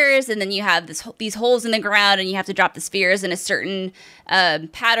spheres and then you have these holes in the ground and you have to drop the spheres in a certain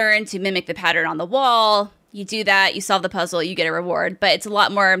pattern to mimic the pattern on the wall. You do that, you solve the puzzle, you get a reward. But it's a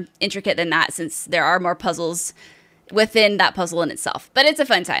lot more intricate than that since there are more puzzles within that puzzle in itself. But it's a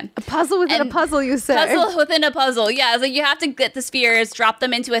fun time. A puzzle within a puzzle, you say? Puzzle within a puzzle, yeah. So you have to get the spheres, drop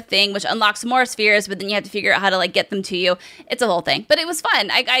them into a thing, which unlocks more spheres, but then you have to figure out how to like get them to you. It's a whole thing. But it was fun.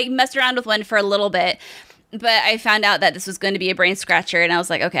 I messed around with one for a little bit, but I found out that this was going to be a brain scratcher, and I was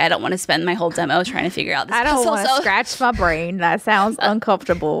like, okay, I don't want to spend my whole demo trying to figure out this puzzle. I don't want to scratch my brain. That sounds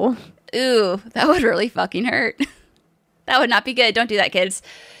uncomfortable. Ooh, that would really fucking hurt. That would not be good. Don't do that, kids.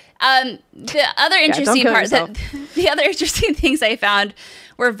 The other interesting the other interesting things I found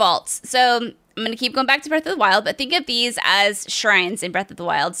were vaults. So I'm going to keep going back to Breath of the Wild, but think of these as shrines in Breath of the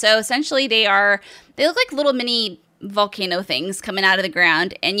Wild. So essentially they look like little mini volcano things coming out of the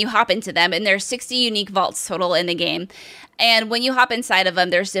ground, and you hop into them, and there's 60 unique vaults total in the game. And when you hop inside of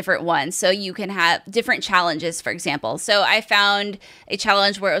them, there's different ones. So you can have different challenges, for example. So I found a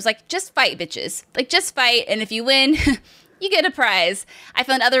challenge where it was like, just fight, bitches. Like, just fight, and if you win, you get a prize. I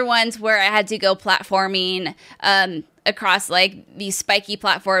found other ones where I had to go platforming across like these spiky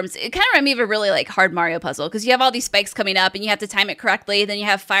platforms. It kind of reminded me of a really like hard Mario puzzle because you have all these spikes coming up and you have to time it correctly. Then you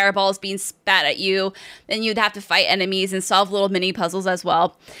have fireballs being spat at you. Then you'd have to fight enemies and solve little mini puzzles as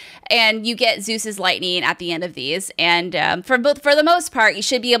well. And you get Zeus's lightning at the end of these. And for the most part, you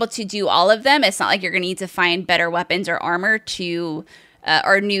should be able to do all of them. It's not like you're going to need to find better weapons or armor to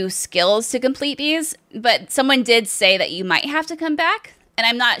or new skills to complete these. But someone did say that you might have to come back. And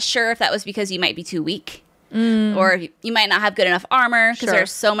I'm not sure if that was because you might be too weak. Or you might not have good enough armor because there's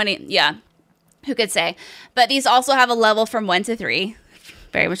so many. Yeah, who could say? But these also have a level from 1 to 3,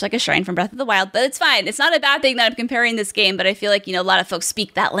 very much like a shrine from Breath of the Wild. But it's fine. It's not a bad thing that I'm comparing this game. But I feel like a lot of folks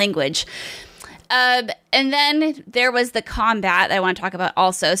speak that language. And then there was the combat that I want to talk about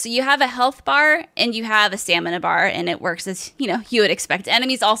also. So you have a health bar and you have a stamina bar, and it works as you would expect.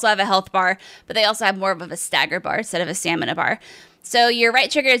 Enemies also have a health bar, but they also have more of a stagger bar instead of a stamina bar. So your right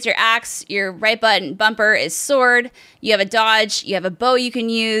trigger is your axe, your right bumper is sword, you have a dodge, you have a bow you can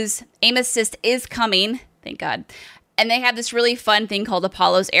use, aim assist is coming, thank God. And they have this really fun thing called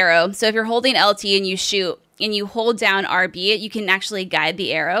Apollo's arrow. So if you're holding LT and you shoot and you hold down RB, you can actually guide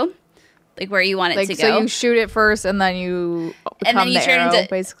the arrow, like where you want it to go. So you shoot it first, and then you become the arrow,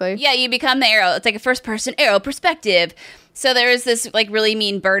 basically. Yeah, you become the arrow. It's like a first-person arrow perspective. So there was this like really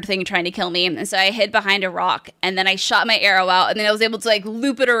mean bird thing trying to kill me, and so I hid behind a rock, and then I shot my arrow out, and then I was able to like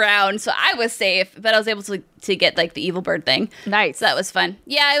loop it around, so I was safe, but I was able to get like the evil bird thing. Nice. So that was fun.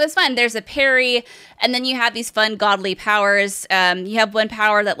 Yeah, it was fun. There's a parry, and then you have these fun godly powers. You have one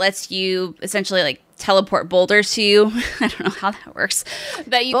power that lets you essentially like teleport boulders to you. I don't know how that works,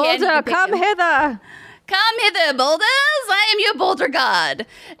 but you can come hither. Come hither, boulders! I am your boulder god.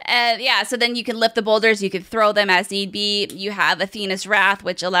 And yeah, so then you can lift the boulders, you can throw them as need be. You have Athena's Wrath,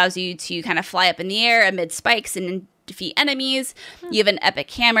 which allows you to kind of fly up in the air amid spikes and defeat enemies. You have an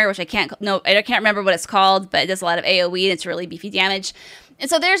epic hammer, which I can't remember what it's called, but it does a lot of AoE and it's really beefy damage. And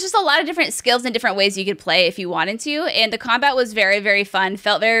so there's just a lot of different skills and different ways you could play if you wanted to. And the combat was very, very fun,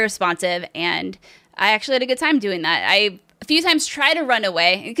 felt very responsive, and I actually had a good time doing that. I a few times try to run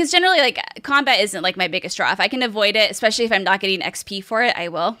away, because generally like combat isn't like my biggest draw. If I can avoid it, especially if I'm not getting XP for it, I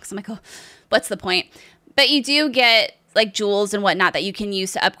will, because I'm like, oh, what's the point? But you do get like jewels and whatnot that you can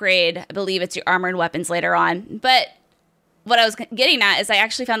use to upgrade. I believe it's your armor and weapons later on. But what I was getting at is I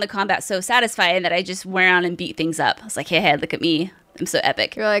actually found the combat so satisfying that I just went around and beat things up. I was like, hey, look at me. I'm so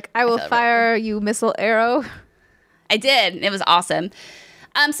epic. You're like, I will fire you missile arrow. I did. It was awesome.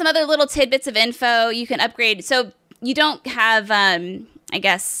 Some other little tidbits of info you can upgrade. So you don't have, I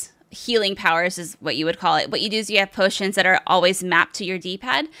guess, healing powers is what you would call it. What you do is you have potions that are always mapped to your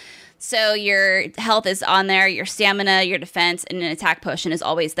D-pad. So your health is on there, your stamina, your defense, and an attack potion is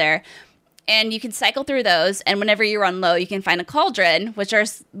always there. And you can cycle through those, and whenever you run low, you can find a cauldron, which are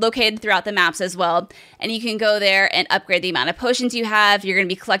located throughout the maps as well. And you can go there and upgrade the amount of potions you have. You're going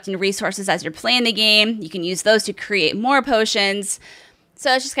to be collecting resources as you're playing the game. You can use those to create more potions.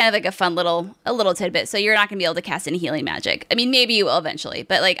 So it's just kind of like a fun little tidbit. So you're not going to be able to cast any healing magic. I mean, maybe you will eventually,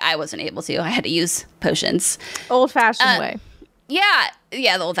 but like I wasn't able to. I had to use potions. Old-fashioned way. Yeah,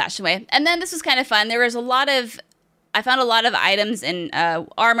 the old-fashioned way. And then this was kind of fun. I found a lot of items in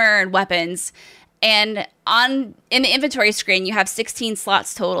armor and weapons. And in the inventory screen, you have 16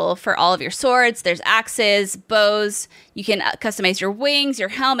 slots total for all of your swords. There's axes, bows. You can customize your wings, your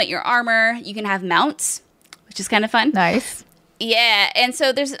helmet, your armor. You can have mounts, which is kind of fun. Nice. Yeah, and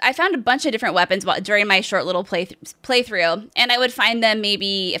so I found a bunch of different weapons during my short little playthrough, and I would find them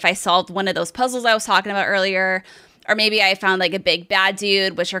maybe if I solved one of those puzzles I was talking about earlier, or maybe I found like a big bad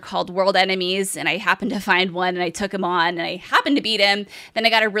dude, which are called world enemies, and I happened to find one, and I took him on, and I happened to beat him. Then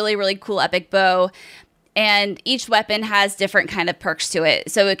I got a really, really cool epic bow, and each weapon has different kind of perks to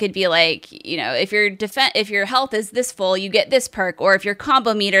it. So it could be like, you know, if your health is this full, you get this perk, or if your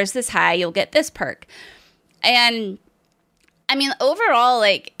combo meter is this high, you'll get this perk. And I mean, overall,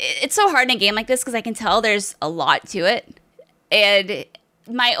 like, it's so hard in a game like this because I can tell there's a lot to it. And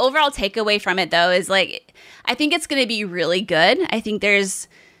my overall takeaway from it, though, is, like, I think it's going to be really good. I think there's,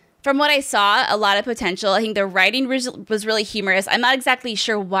 from what I saw, a lot of potential. I think the writing was really humorous. I'm not exactly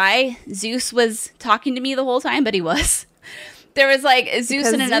sure why Zeus was talking to me the whole time, but he was. There was, like, Zeus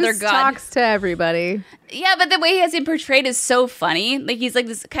and another god. Talks to everybody. Yeah, but the way he has him portrayed is so funny. Like, he's, like,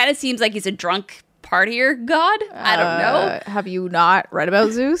 this kind of seems like he's a drunk partier god. I don't know. Have you not read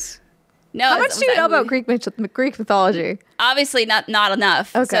about Zeus? No. How much do you know about Greek mythology? Obviously not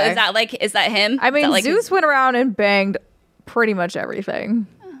enough. Okay. So is that him? I mean, like Zeus went around and banged pretty much everything.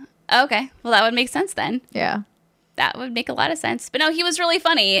 Okay. Well, that would make sense then. Yeah. That would make a lot of sense. But no, he was really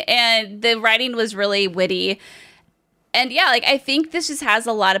funny, and the writing was really witty. And yeah, like, I think this just has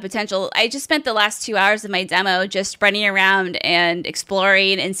a lot of potential. I just spent the last 2 hours of my demo just running around and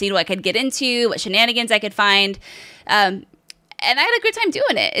exploring and seeing what I could get into, what shenanigans I could find. And I had a good time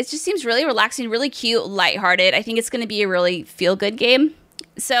doing it. It just seems really relaxing, really cute, lighthearted. I think it's going to be a really feel-good game.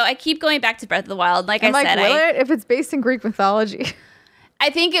 So I keep going back to Breath of the Wild. Like I said, will it if it's based in Greek mythology? I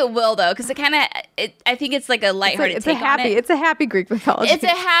think it will, though, because I think it's like a lighthearted take on it. It's a happy Greek mythology. It's a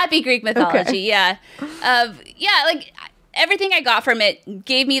happy Greek mythology, okay. Yeah. Like, everything I got from it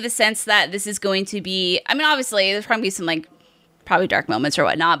gave me the sense that this is going to be, I mean, obviously, there's probably some, like, probably dark moments or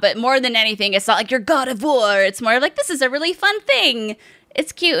whatnot, but more than anything, it's not like you're God of War. It's more like, this is a really fun thing.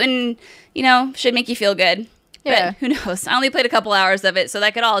 It's cute and, you know, should make you feel good. Yeah. But who knows? I only played a couple hours of it, so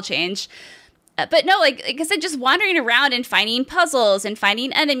that could all change. But no, like I said, just wandering around and finding puzzles and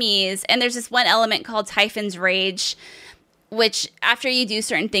finding enemies. And there's this one element called Typhon's Rage, which after you do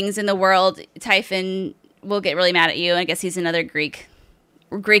certain things in the world, Typhon will get really mad at you. I guess he's another Greek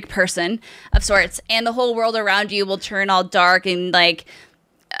person of sorts. And the whole world around you will turn all dark and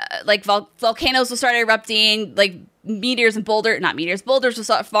volcanoes will start erupting, like boulders will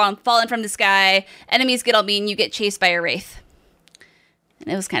start falling from the sky. Enemies get all mean. You get chased by a wraith.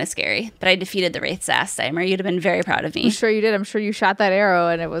 And it was kind of scary. But I defeated the Wraith's ass, Steimer. You'd have been very proud of me. I'm sure you did. I'm sure you shot that arrow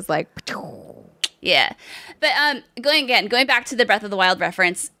and it was like... Yeah. But going back to the Breath of the Wild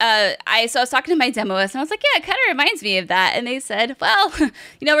reference, I was talking to my demoist and I was like, yeah, it kind of reminds me of that. And they said, well,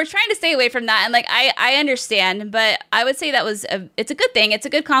 we're trying to stay away from that. And like, I understand, but I would say it's a good thing. It's a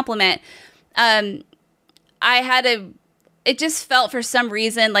good compliment. It just felt for some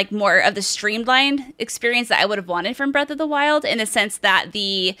reason like more of the streamlined experience that I would have wanted from Breath of the Wild, in the sense that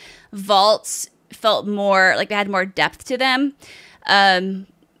the vaults felt more like they had more depth to them.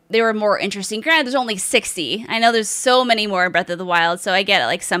 They were more interesting. Granted, there's only 60. I know there's so many more in Breath of the Wild, so I get it.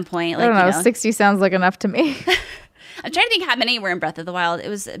 Like some point, like, I don't know, 60 sounds like enough to me. I'm trying to think how many were in Breath of the Wild. It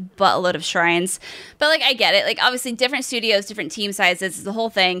was a buttload of shrines, but like I get it. Like obviously, different studios, different team sizes, the whole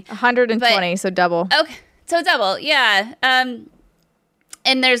thing. 120, so double. Okay, so double, yeah.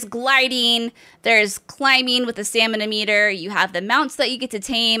 And there's gliding, there's climbing with the stamina meter. You have the mounts that you get to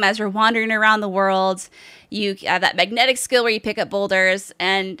tame as you're wandering around the world. You have that magnetic skill where you pick up boulders.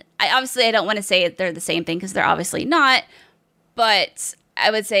 And I don't want to say they're the same thing because they're obviously not. But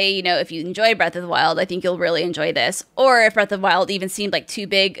I would say, if you enjoy Breath of the Wild, I think you'll really enjoy this. Or if Breath of the Wild even seemed like too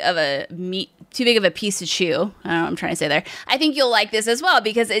big of a piece to chew. I don't know what I'm trying to say there. I think you'll like this as well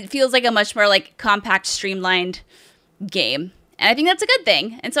because it feels like a much more like compact, streamlined game. And I think that's a good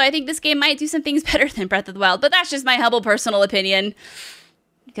thing. And so I think this game might do some things better than Breath of the Wild. But that's just my humble personal opinion.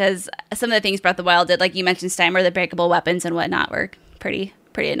 Because some of the things Breath of the Wild did, like you mentioned, Steimer, the breakable weapons and whatnot, were pretty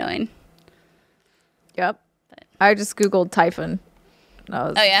annoying. Yep. But I just Googled Typhon.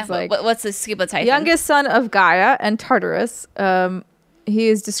 What's the scoop of Typhon? Youngest son of Gaia and Tartarus. He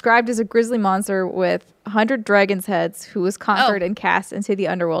is described as a grisly monster with 100 dragon's heads who was conquered and cast into the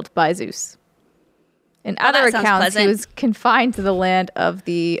underworld by Zeus. In other accounts, he was confined to the land of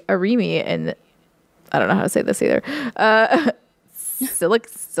the Arimi in, I don't know how to say this either,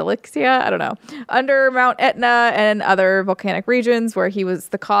 Cilicia, I don't know, under Mount Etna and other volcanic regions where he was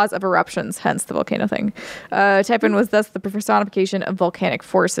the cause of eruptions, hence the volcano thing. Typhon was thus the personification of volcanic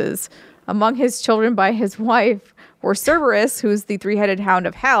forces. Among his children by his wife were Cerberus, who's the three-headed hound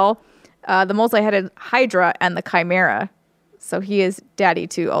of hell, the multi-headed Hydra, and the Chimera. So he is daddy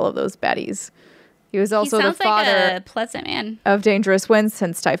to all of those baddies. He was also the father like a pleasant man of dangerous winds,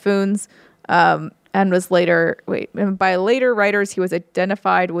 hence typhoons, and was by later writers, he was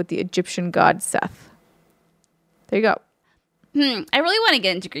identified with the Egyptian god Seth. There you go. I really want to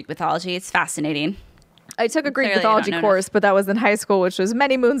get into Greek mythology. It's fascinating. I took a Greek mythology course, but that was in high school, which was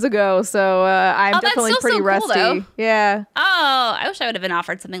many moons ago. So I'm definitely pretty rusty. Cool, yeah. Oh, I wish I would have been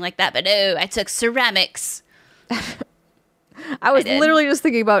offered something like that, but no, I took ceramics. I was literally just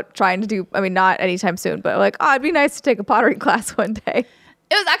thinking about trying to do, not anytime soon, but like, it'd be nice to take a pottery class one day.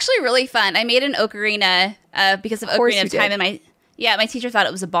 It was actually really fun. I made an ocarina because of Ocarina of Time, and my teacher thought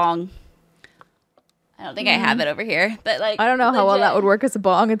it was a bong. I don't think I have it over here, but like, I don't know how well that would work as a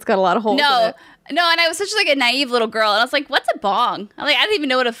bong. It's got a lot of holes in it. No, and I was such like a naive little girl, and I was like, "What's a bong?" I'm like, I didn't even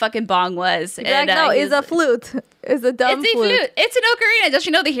know what a fucking bong was. And, no, it's a flute. It's a dumb flute. It's an ocarina. Don't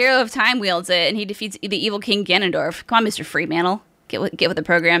you know the hero of time wields it, and he defeats the evil King Ganondorf? Come on, Mr. Fremantle, get with the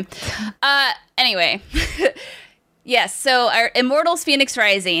program. Anyway, yes. So our Immortals: Phoenix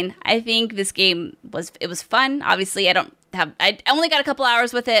Rising. I think this game was fun. Obviously, I only got a couple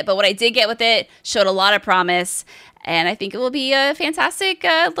hours with it, but what I did get with it showed a lot of promise. And I think it will be a fantastic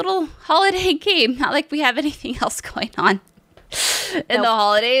little holiday game. Not like we have anything else going on in the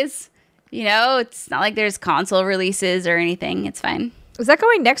holidays. It's not like there's console releases or anything. It's fine. Is that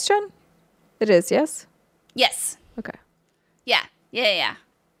going next gen? It is, yes? Yes. Okay. Yeah.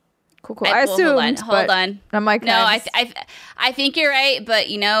 Cool. I assumed, hold on. I'm like, no, I think you're right, but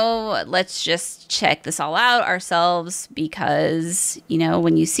let's just check this all out ourselves because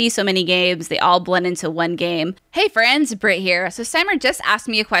when you see so many games, they all blend into one game. Hey friends, Britt here. So Steimer just asked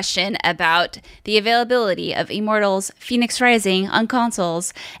me a question about the availability of Immortals: Phoenix Rising on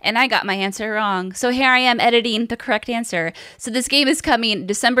consoles, and I got my answer wrong. So here I am editing the correct answer. So this game is coming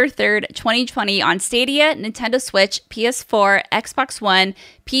December 3rd, 2020 on Stadia, Nintendo Switch, PS4, Xbox One,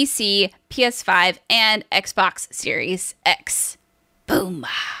 PC, PS5, and Xbox Series X. Boom.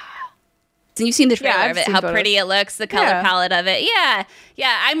 And you've seen the trailer of it, how pretty it looks, the color palette of it. Yeah,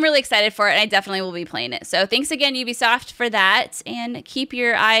 I'm really excited for it, and I definitely will be playing it. So thanks again, Ubisoft, for that, and keep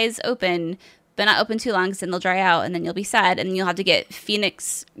your eyes open, but not open too long, because then they'll dry out, and then you'll be sad, and you'll have to get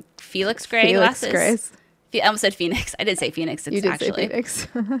Felix Gray glasses. I almost said Phoenix. I did say Phoenix. You did say Phoenix.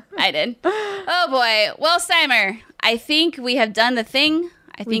 I did. Oh, boy. Well, Steimer, I think we have done the thing.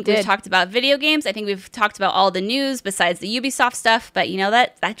 I think we've talked about video games. I think we've talked about all the news besides the Ubisoft stuff, but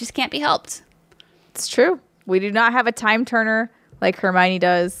that just can't be helped. It's true. We do not have a time turner like Hermione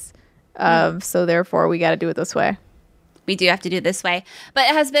does. So therefore, we got to do it this way. We do have to do it this way. But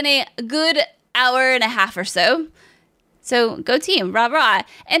it has been a good hour and a half or so. So go team, rah, rah.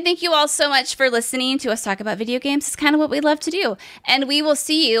 And thank you all so much for listening to us talk about video games. It's kind of what we love to do. And we will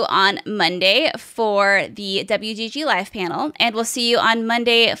see you on Monday for the WGG Live panel. And we'll see you on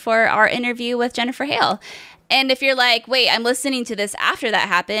Monday for our interview with Jennifer Hale. And if you're like, wait, I'm listening to this after that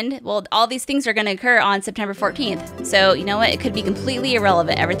happened, well, all these things are going to occur on September 14th. So you know what? It could be completely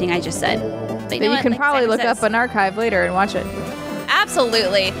irrelevant, everything I just said. But you can probably look up an archive later and watch it.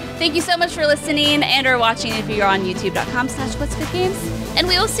 Absolutely. Thank you so much for listening and or watching if you're on youtube.com/whatsgoodgames. And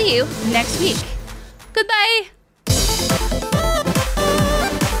we will see you next week. Goodbye.